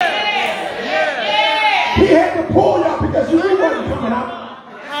 He had to pull you out because you wasn't coming out.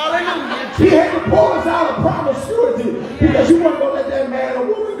 He had to pull us out of promiscuity because you weren't going to let that man or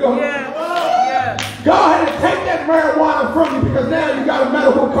woman go. God had to take that marijuana from you because now you got a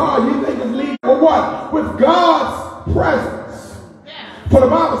medical card you think is legal. With what? With God's presence. For the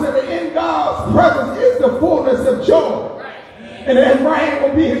Bible said that in God's presence is the fullness of joy. And in his right hand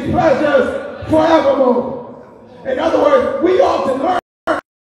will be his pleasures forevermore. In other words, we ought to learn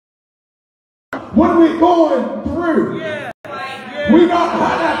when we're going through. We don't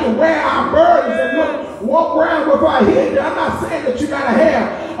have to wear our burdens and walk around with our head. I'm not saying that you got to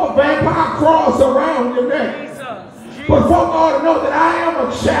have a vampire cross around your neck. But folk ought to know that I am a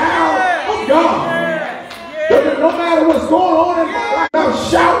child of God. That no matter what's going on in my life, I'm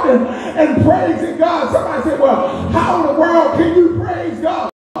shouting and praising God. Somebody said, well, how in the world can you praise God?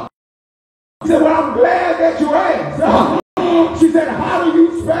 He said, well, I'm glad that you asked. She said, how do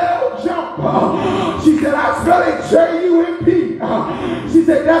you spell jump? She said, I spell it J-U-M-P. She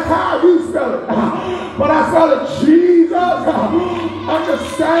said, that's how you spell it. But I spell it Jesus.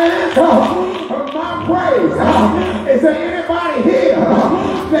 Understand my praise. Is there anybody here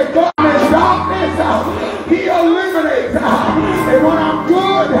that God in darkness, he eliminates. And when I'm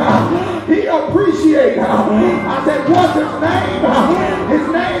good, he appreciates. I said, what's his name? His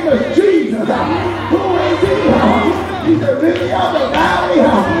name is Jesus. Who is he? He's the lily of the valley.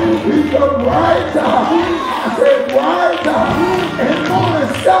 He's the bright. I said, bright and morning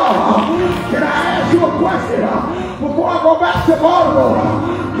star. Can I ask you a question? Before I go back to Baltimore,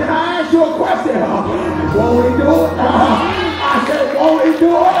 can I ask you a question? Won't he do it? I said, won't he do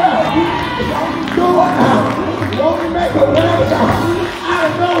it? Won't he do it? Won't he make a way out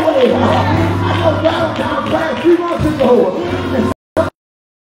of no way? I know Valentine's passed 3 months ago.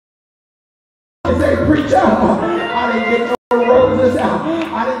 say, preacher, I didn't get no roses out.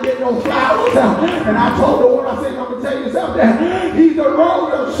 I didn't get no flowers out. And I told the one, I said, I'm going to tell you something. He's the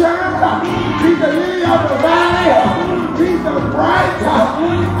rose of Sharon. He's the lily of the valley. He's the bright.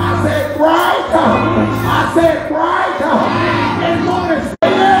 I said bright. I said bright. And morning, say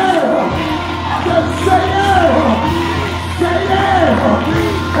yeah. I said say yeah. Say yeah.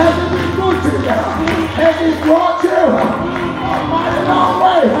 Has it been good to you? Has he brought you a mighty long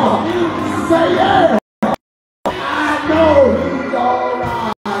way? Say yeah. I know he's all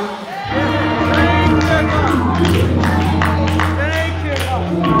right.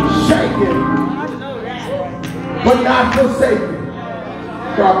 Shaken, but not forsaken.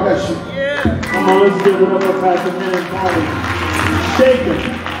 God bless you. Come on, let's give it up for Pastor Kenneth Party. Shaken,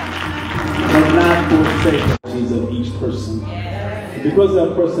 but not forsaken. Of each person. Because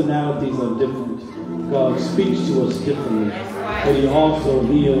our personalities are different, God speaks to us differently, but He also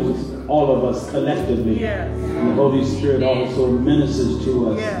heals all of us collectively. And the Holy Spirit also ministers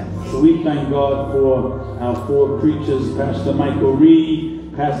to us. So we thank God for our four preachers, Pastor Michael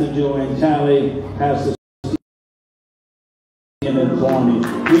Reed, Pastor Joanne Talley, Pastor Stephen and Barney.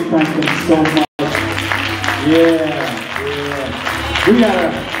 We thank them so much.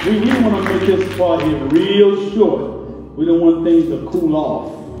 We want to make this part here real short. We don't want things to cool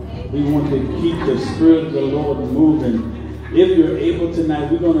off. We want to keep the Spirit of the Lord moving. If you're able tonight,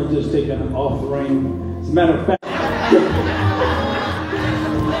 we're going to just take an offering. As a matter of fact,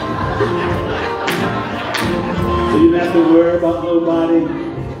 so you don't have to worry about nobody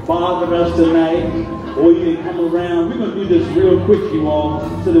bothering us tonight, or you can come around. We're going to do this real quick, you all,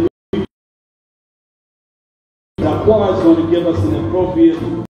 so that our choir is going to give us an appropriate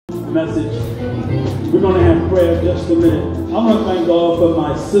message. We're going to have prayer in just a minute. I want to thank God for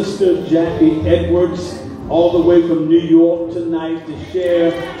my sister, Jackie Edwards, all the way from New York tonight to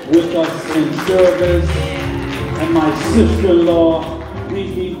share with us in service. And my sister-in-law,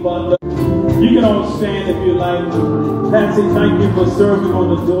 Nikki Butler. You can all stand if you like. Patsy, thank you for serving on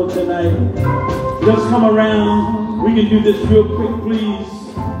the door tonight. Just come around. We can do this real quick, please.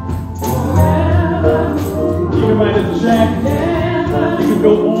 You can write a check. You can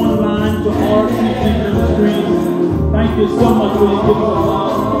go online to RCG Ministries. Thank you so much for your gift of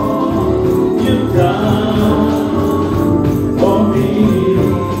love. You've done for me.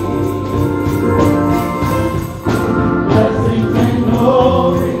 Blessings and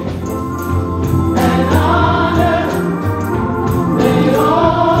glory and honor, they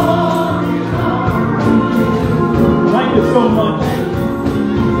all belong to you. Thank you so much.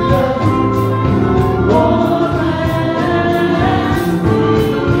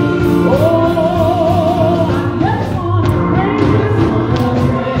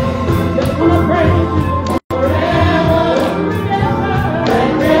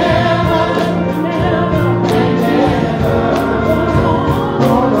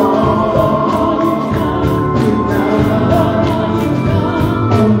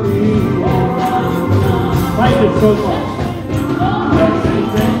 So much.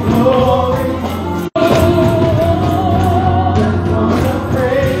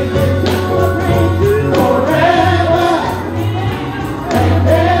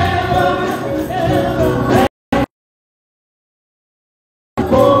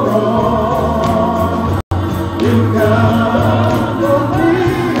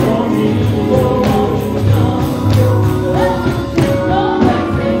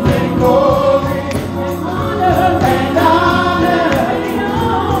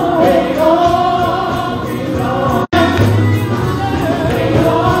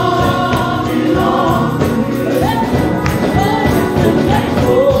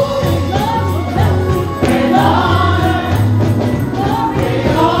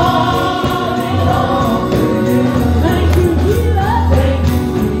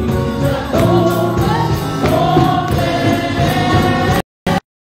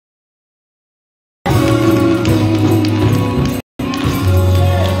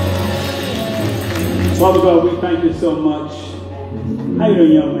 Father God, we thank you so much. How you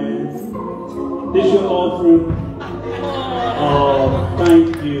doing, young man? This your offering? Oh,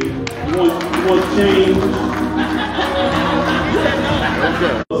 thank you. You want change?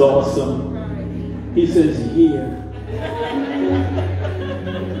 That was awesome. He says, here.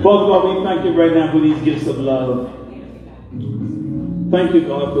 Father God, we thank you right now for these gifts of love. Thank you,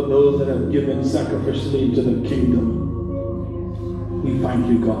 God, for those that have given sacrificially into the kingdom. We thank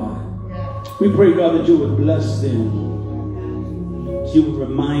you, God. We pray, God, that you would bless them. You would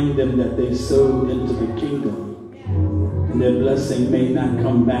remind them that they sowed into the kingdom. And their blessing may not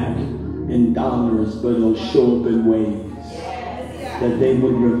come back in dollars, but it'll show up in ways. that they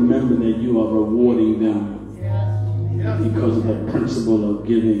would remember that you are rewarding them because of the principle of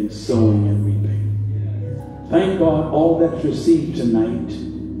giving, sowing, and reaping. Thank God all that's received tonight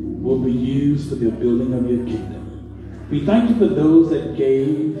will be used for the building of your kingdom. We thank you for those that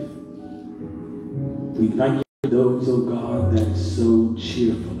gave. We thank you for those, oh God, that sowed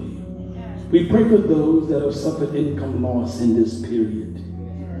cheerfully. We pray for those that have suffered income loss in this period.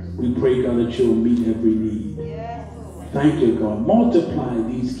 We pray, God, that you'll meet every need. Thank you, God. Multiply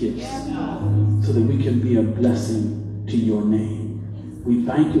these gifts so that we can be a blessing to your name. We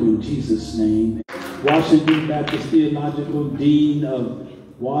thank you in Jesus' name. Washington Baptist Theological Dean of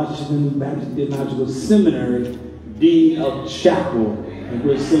Washington Baptist Theological Seminary, Dean of Chapel. And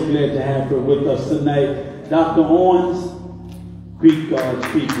we're so glad to have her with us tonight. Dr. Owens, greet God's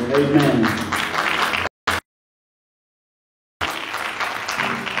people. Amen.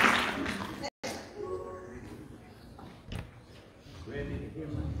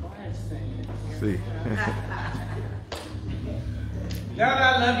 See. God,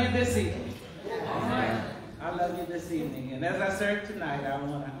 I love you this evening. I love you this evening. And as I serve tonight, I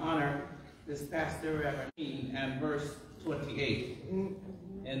want to honor this pastor, Reverend King, and verse 28.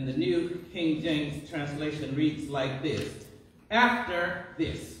 And the New King James translation reads like this. After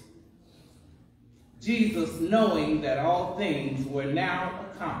this, Jesus, knowing that all things were now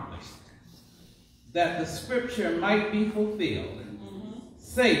accomplished, that the scripture might be fulfilled,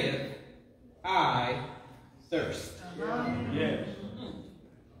 saith, I thirst. Yes.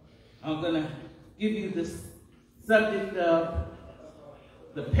 I'm going to give you the subject of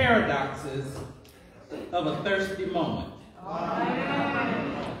the paradoxes of a thirsty moment.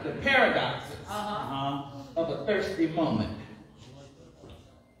 The paradoxes of a thirsty moment.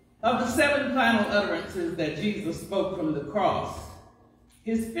 Of the 7 final utterances that Jesus spoke from the cross,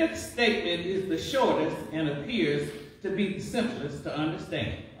 his 5th statement is the shortest and appears to be the simplest to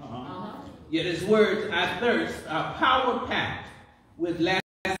understand. Yet his words, I thirst, are power-packed with last.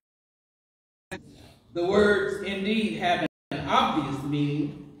 The words indeed have an obvious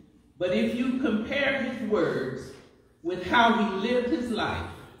meaning, but if you compare his words with how he lived his life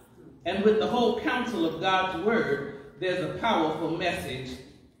and with the whole counsel of God's word, there's a powerful message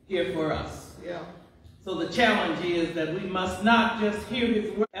here for us. So the challenge is that we must not just hear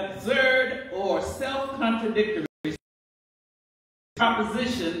his word, absurd or self-contradictory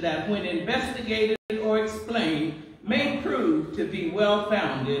proposition that when investigated or explained may prove to be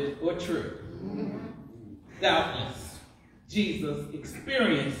well-founded or true. Doubtless, Jesus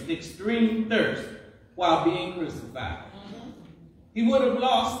experienced extreme thirst while being crucified. He would have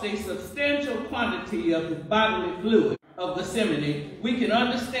lost a substantial quantity of his bodily fluid of Gethsemane. We can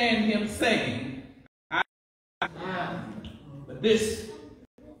understand him saying, but this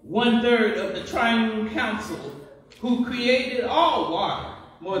 1/3 of the Triune Council, who created all water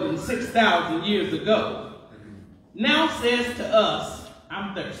more than 6,000 years ago, now says to us,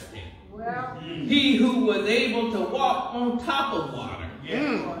 I'm thirsty. He who was able to walk on top of water,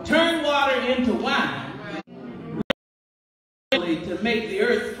 turn water into wine, to make the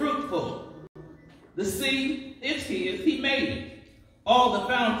earth fruitful. The sea, it's his, he made it. All the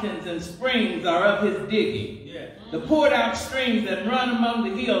fountains and springs are of his digging. The poured out streams that run among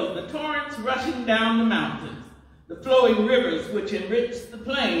the hills, the torrents rushing down the mountains, the flowing rivers which enrich the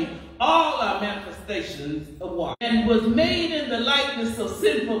plain, all are manifestations of water. And was made in the likeness of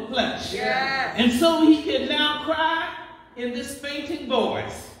sinful flesh. And so he can now cry in this fainting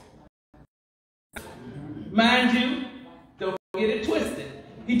voice. Mind you, don't get it twisted.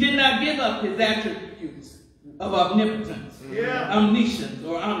 He did not give up his attributes of omnipotence, omniscience,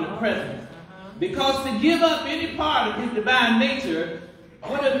 or omnipresence. Because to give up any part of his divine nature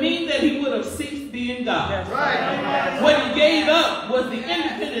would have mean that he would have ceased being God. What he gave up was the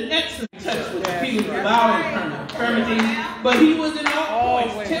independent excellent touch with the feelings of our infirmities, but he was in all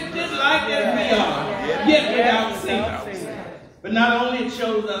points tempted like as we are, yet without sin. But not only it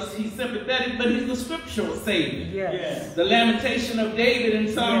shows us he's sympathetic, but he's a scriptural savior. The lamentation of David in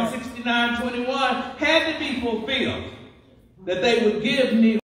Psalm 69:21 had to be fulfilled, that they would give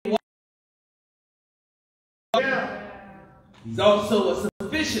me water. He's also a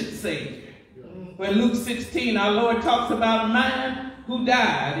sufficient savior. When Luke 16, our Lord talks about a man who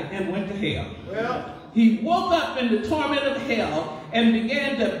died and went to hell. He woke up in the torment of hell and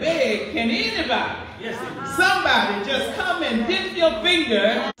began to beg, can anybody, somebody just come and dip your finger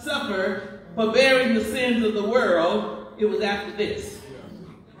and suffer for bearing the sins of the world? It was after this.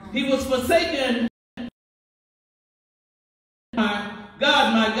 He was forsaken. My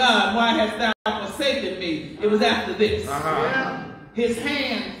God, why hast thou forsaken me? It was after this. His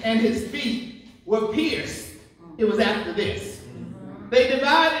hands and his feet were pierced. It was after this. They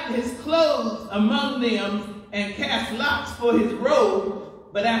divided his clothes among them and cast lots for his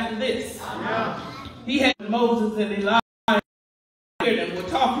robe. But after this, he had Moses and Elijah and were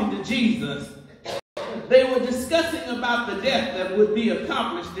talking to Jesus. They were discussing about the death that would be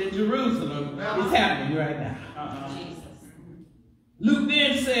accomplished in Jerusalem. It's happening right now. Luke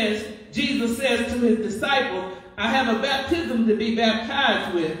then says, Jesus says to his disciples, I have a baptism to be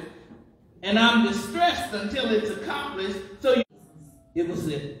baptized with, and I'm distressed until it's accomplished. So it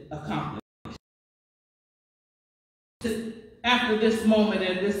was accomplished. After this moment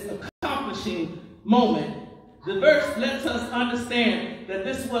and this accomplishing moment, the verse lets us understand that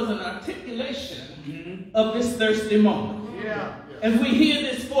this was an articulation of this thirsty moment. As we hear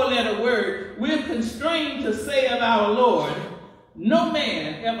this four-letter word, we're constrained to say of our Lord, no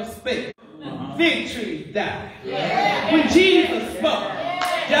man ever spake. Fig trees died. When Jesus spoke,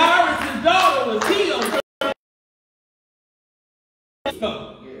 Jairus' daughter was healed.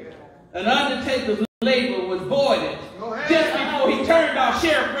 An undertaker's labor was voided just before he turned our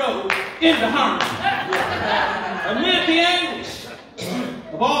sheriff road into harmony. Amid the anguish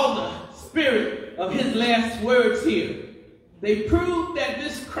of all the spirit of his last words here, they prove that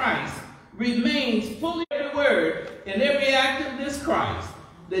this Christ remains fully every word and every act of this Christ,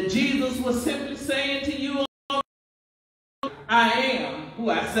 that Jesus was simply saying to you, I am who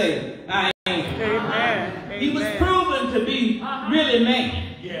I say I am. Amen. He was proven to be really man.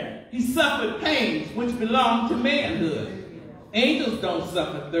 He suffered pains which belong to manhood. Angels don't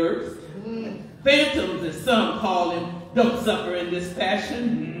suffer thirst. Phantoms, as some call him, don't suffer in this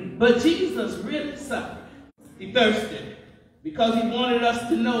fashion. But Jesus really suffered. He thirsted because he wanted us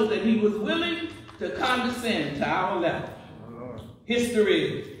to know that he was willing to condescend to our level.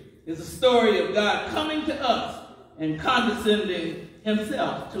 History is a story of God coming to us and condescending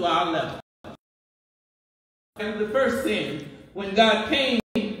himself to our level. The first sin, when God came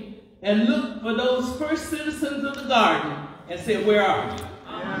and looked for those first citizens of the garden and said, where are you?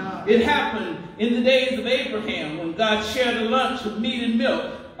 It happened in the days of Abraham when God shared a lunch of meat and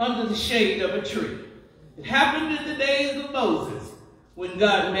milk under the shade of a tree. It happened in the days of Moses when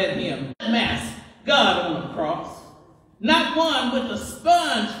God met him. Mask God on the cross. Not one with a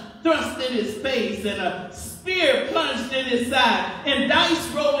sponge thrust in his face and a spear plunged in his side and dice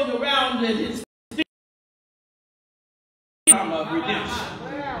rolling around at his feet. Of redemption.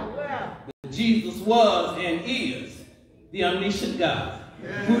 But Jesus was and is the omniscient God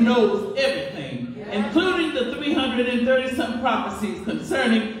who knows everything, including the 330-some prophecies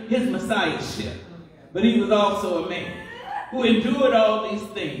concerning his messiahship. But he was also a man who endured all these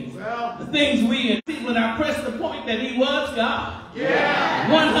things. The things we see when I press the point that he was God.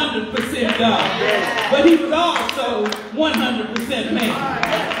 100% God. But he was also 100%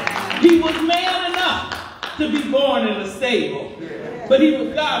 man. He was man enough to be born in a stable. But he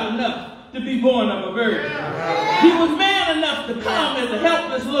was God enough to be born of a virgin. He was man enough to come as a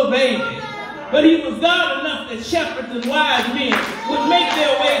helpless little baby. But he was God enough that shepherds and wise men would make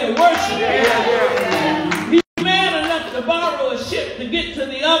their way to worship him. He was man enough to borrow a ship to get to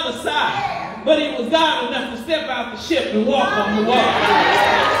the other side. But he was God enough to step out the ship and walk on the water.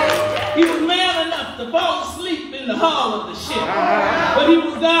 He was man enough to fall asleep in the hull of the ship. But he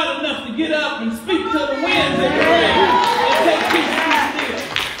was God enough to get up and speak to the winds and the rain and say, peace, be still.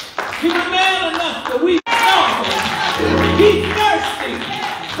 He was man enough to weep sorrow. He's thirsty,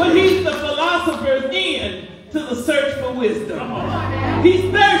 but he's the philosopher's end to the search for wisdom.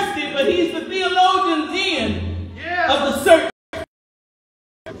 He's thirsty, but he's the theologian's end of the search.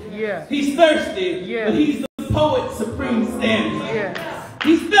 He's thirsty, but he's the poet's supreme stanza.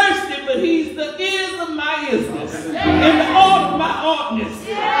 He's thirsty, but he's the is of my isness, and the ought of my oughtness,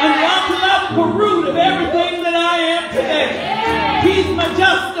 and the ontological root of everything that I am today. He's my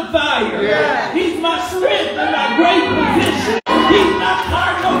justifier. He's my strength and my great position. He's my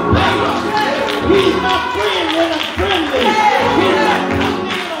cardinal favor. He's my friend when I'm friendly. He's my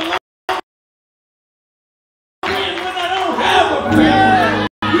company alone. Friend when I don't have a friend.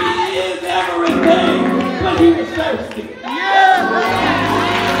 He is everything, but he was thirsty.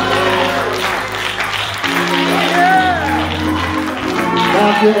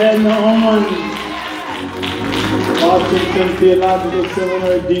 Dr. Edna Oman, Washington Theological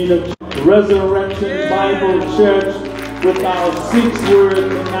Seminary, Dean of Resurrection Bible Church, with our sixth word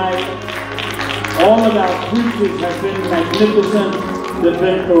tonight. All of our preachers have been magnificent, they've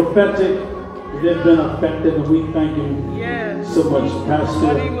been prophetic, they've been effective, and we thank you so much, Pastor.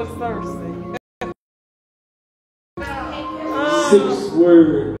 But he was thirsty. Sixth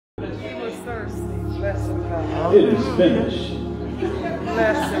word. He was thirsty. Bless him, God. It is finished.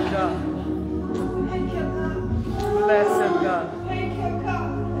 Bless him, God. Bless him, God.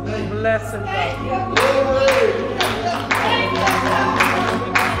 Bless him, God.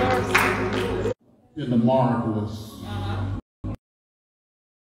 In the marvelous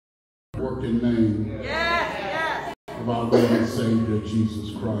working name of our Lord and Savior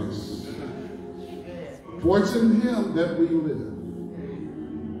Jesus Christ. For it's in him that we live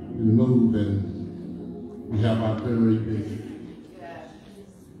and move and we have our very being.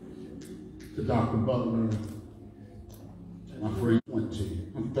 To Dr. Butler, my friend,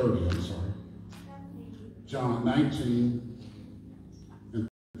 30, I'm sorry. John 19 and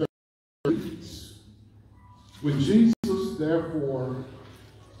 30. When Jesus, therefore,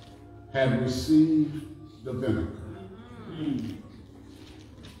 had received the vinegar,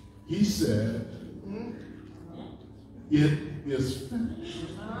 he said, "It is finished."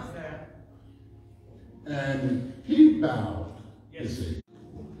 And he bowed his head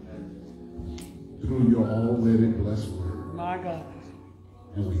through your already blessed word. My God.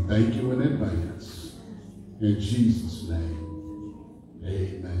 And we thank you in advance. In Jesus' name,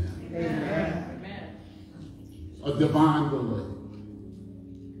 amen. Amen. A divine delay.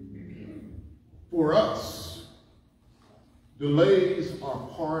 For us, delays are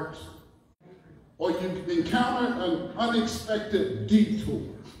part, or you encounter an unexpected detour.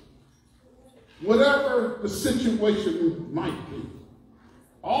 Whatever the situation might be,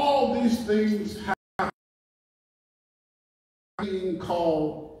 all these things have being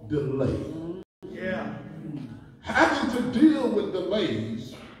called delay. Yeah. Having to deal with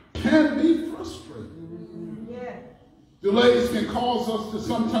delays can be frustrating. Delays can cause us to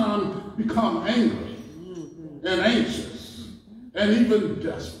sometimes become angry and anxious and even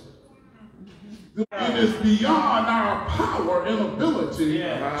desperate. It is beyond our power and ability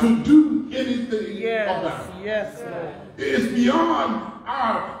to do anything about it. Yes, Lord. It is beyond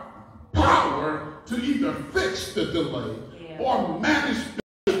our power to either fix the delay or manage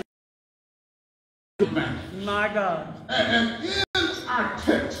the delay. My God. And in our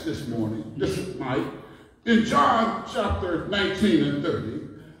text this morning, this is Mike, in John chapter 19 and 30,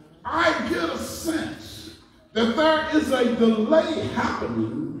 I get a sense that there is a delay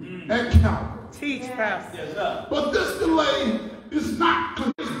happening at Calvary. Teach, Pastor. Yes, sir. But this delay is not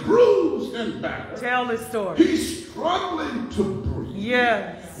because he's bruised and battered. Tell the story. He's struggling to breathe.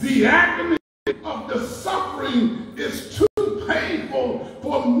 Yes. The agony of the suffering is too painful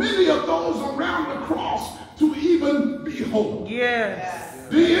for many of those around the cross to even behold. Yes.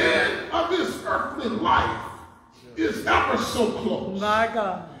 The end of his earthly life is ever so close. My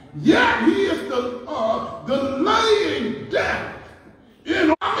God. Yet he is delaying death.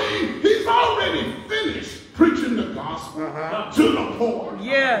 He's already finished preaching the gospel to the poor.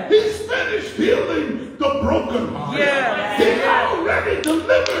 Yeah. He's finished healing the brokenhearted. Yeah. He's already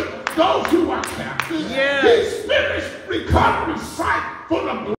delivered those who are captive. Yeah. He's finished recovering sight for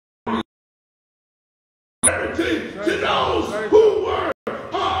the blind. To those who were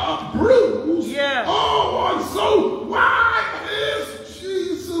bruised. Yeah. Oh, and so why is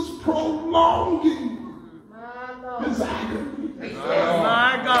Jesus prolonging his agony?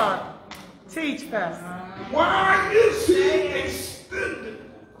 My God. Teach, Pastor. Why is he extended?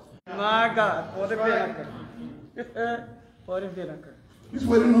 My God. For the vinegar. For the vinegar. He's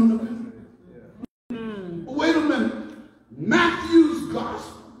waiting on the vinegar. Wait a minute. Matthew's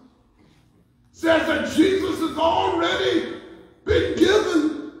gospel says that Jesus has already been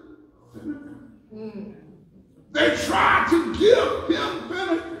given vinegar. They tried to give him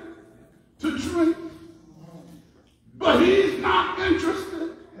vinegar to drink, but he's not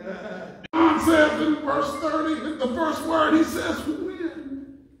interested. John says in verse 30, in the first word, he says,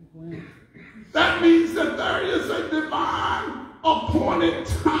 when. That means that there is a divine appointed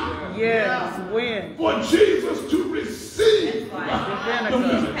time. Yes, when. For Jesus to receive the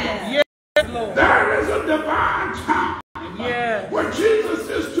vinegar. Yes, Lord. There is a divine time where Jesus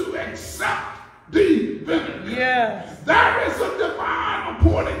is to accept the vinegar. Yes. There is a divine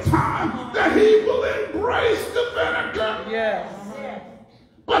appointed time that he will embrace the vinegar. Yes.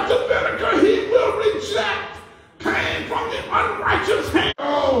 But the vinegar he will reject came from the unrighteous hand.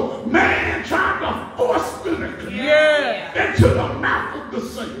 Oh, man tried to force vinegar into the mouth of the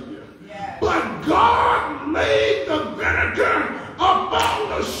Savior. But God laid the vinegar upon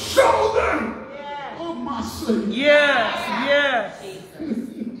the shoulder of my Savior. Yes.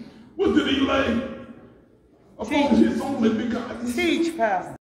 What did he lay upon his only begotten? Teach,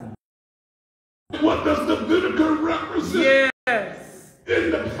 Pastor. What does the vinegar represent? Yes.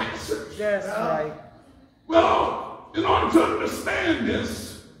 In the passage. That's right. Well, in order to understand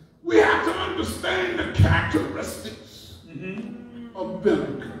this, we have to understand the characteristics of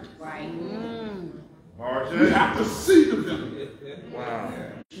vinegar. Right. We have to see the vinegar. Wow.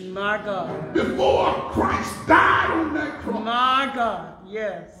 My God. Before Christ died on that cross. My God.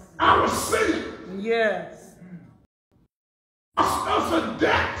 Yes. Our sin. Yes. Cost us a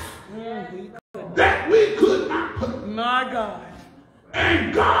debt that we could not pay. My God.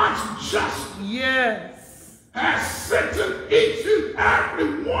 And God's justice. Yes. Has sentenced each and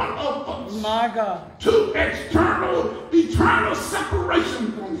every one of us. My God. To eternal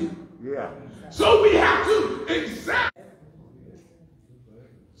separation from Him. Yeah. So we have to examine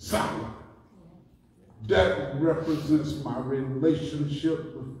something that represents my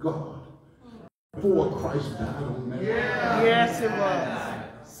relationship with God before Christ died on that. Yeah. Yes, it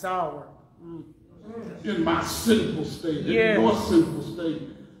was. Sour. In my sinful state, yes. In your sinful state,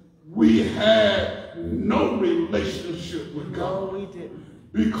 we had no relationship with God. No, we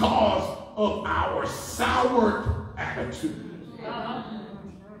didn't. Because of our soured attitude.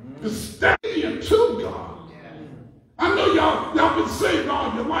 To stay into God. I know y'all been saved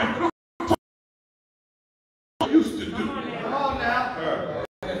all your life, but I'm talking about what I used to do. Come on now.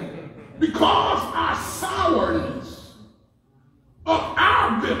 Because our sourness of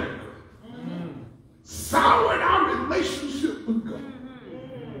our vinegar soured our relationship with God.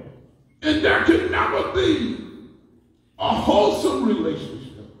 And there can never be a wholesome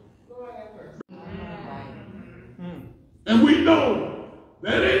relationship. And we know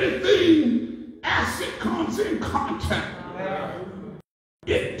that anything acid comes in contact,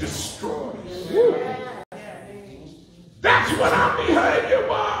 it destroys. That's what our behavior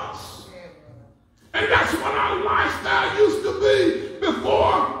was. And that's what our lifestyle used to be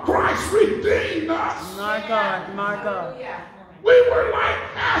before Christ redeemed us. My God, my God. We were like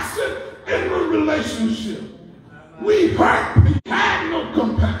acid in a relationship. We hurt, we had no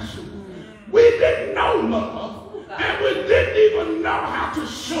compassion. We didn't know love, and we didn't even know how to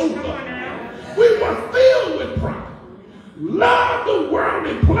show love. We were filled with pride. Loved the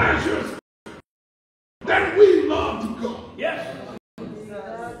worldly pleasures that we loved God. Yes.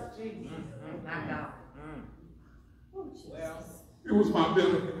 It was my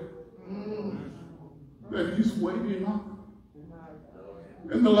vinegar that He's waiting on.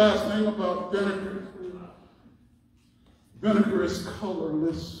 And the last thing about vinegar, vinegar is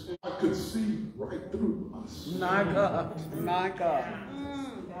colorless. I could see right through us. My God, my God.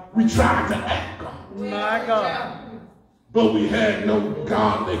 We tried to act God. My God. But we had no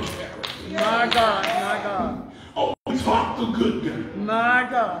godly character. My God, my God. Oh, we talked a good game. My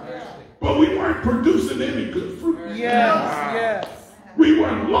God. But we weren't producing any good fruit. Yes, yes. We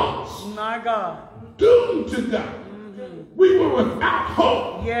were lost. My God. Doomed to die. We were without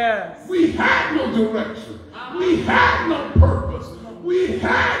hope. Yes. We had no direction. We had no purpose. We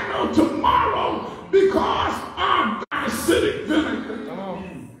had no tomorrow because our acidic vinegar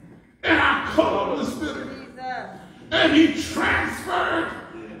and our colorless vinegar. And He transferred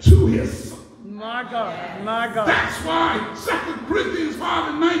to His Son. My God, my God. That's why 2 Corinthians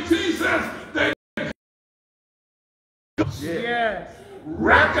 5:19 says that yes.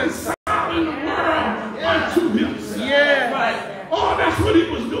 reconciling the world unto Himself. Yes. Right. Oh, that's what He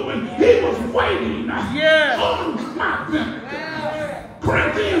was doing. He was waiting yes. on my vinegar.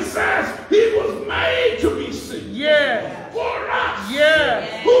 Corinthians says He was made to be sin. Yes. For us.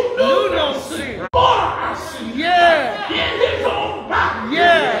 Yes. Who knew no sin. For our sin. Yes. In His own body.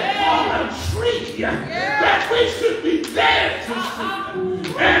 Yes. On a tree. That we should be dead to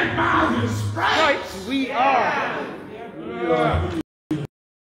sin. And by His stripes we are.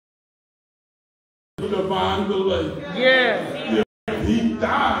 Divine delay. Yes. He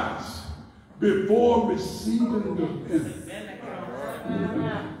dies before receiving the penance.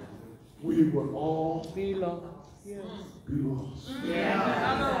 We will all be lost. Yes. Be lost.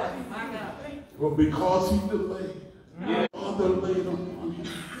 Yeah. But because He delayed, Father laid upon Him,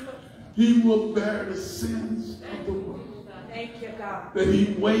 He will bear the sins of the world. Thank you, God. That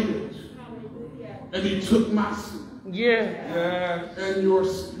He waited and He took my sin. Yeah. And your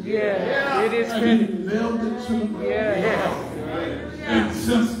sin. Yeah. It is and finished. He nailed it to the cross. Yeah. And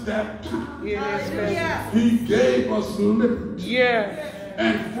since that time, it is finished. He gave us liberty. Yeah.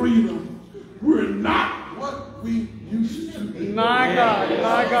 And freedom. We're not what we used to be. My God,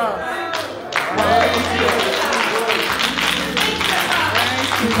 my God.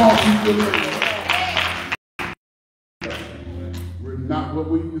 We're not what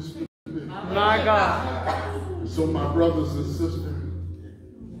we used to be. My God. So my brothers and sisters,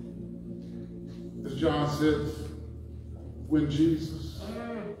 as John says, when Jesus,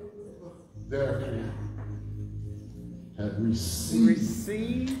 their King, had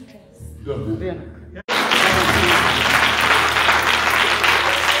received the vinegar.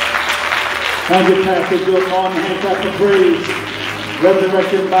 Thank you, Pastor. Good morning. Hands up for praise.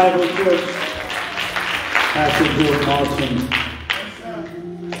 Resurrection Bible Church, Pastor Joe Martin.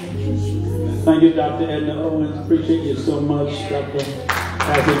 Thank you, Dr. Edna Owens. Appreciate you so much,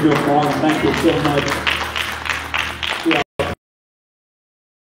 Pastor Joe Martin. Thank you so much.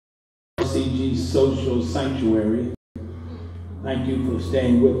 RCG Social Sanctuary. Thank you for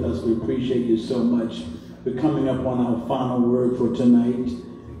staying with us. We appreciate you so much. We're coming up on our final word for tonight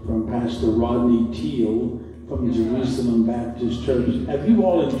from Pastor Rodney Teal from Jerusalem Baptist Church. Have you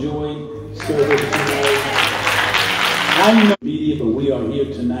all enjoyed service tonight? I know media, but we are here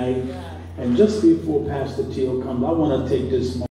tonight. And just before Pastor Teal comes, I want to take this moment.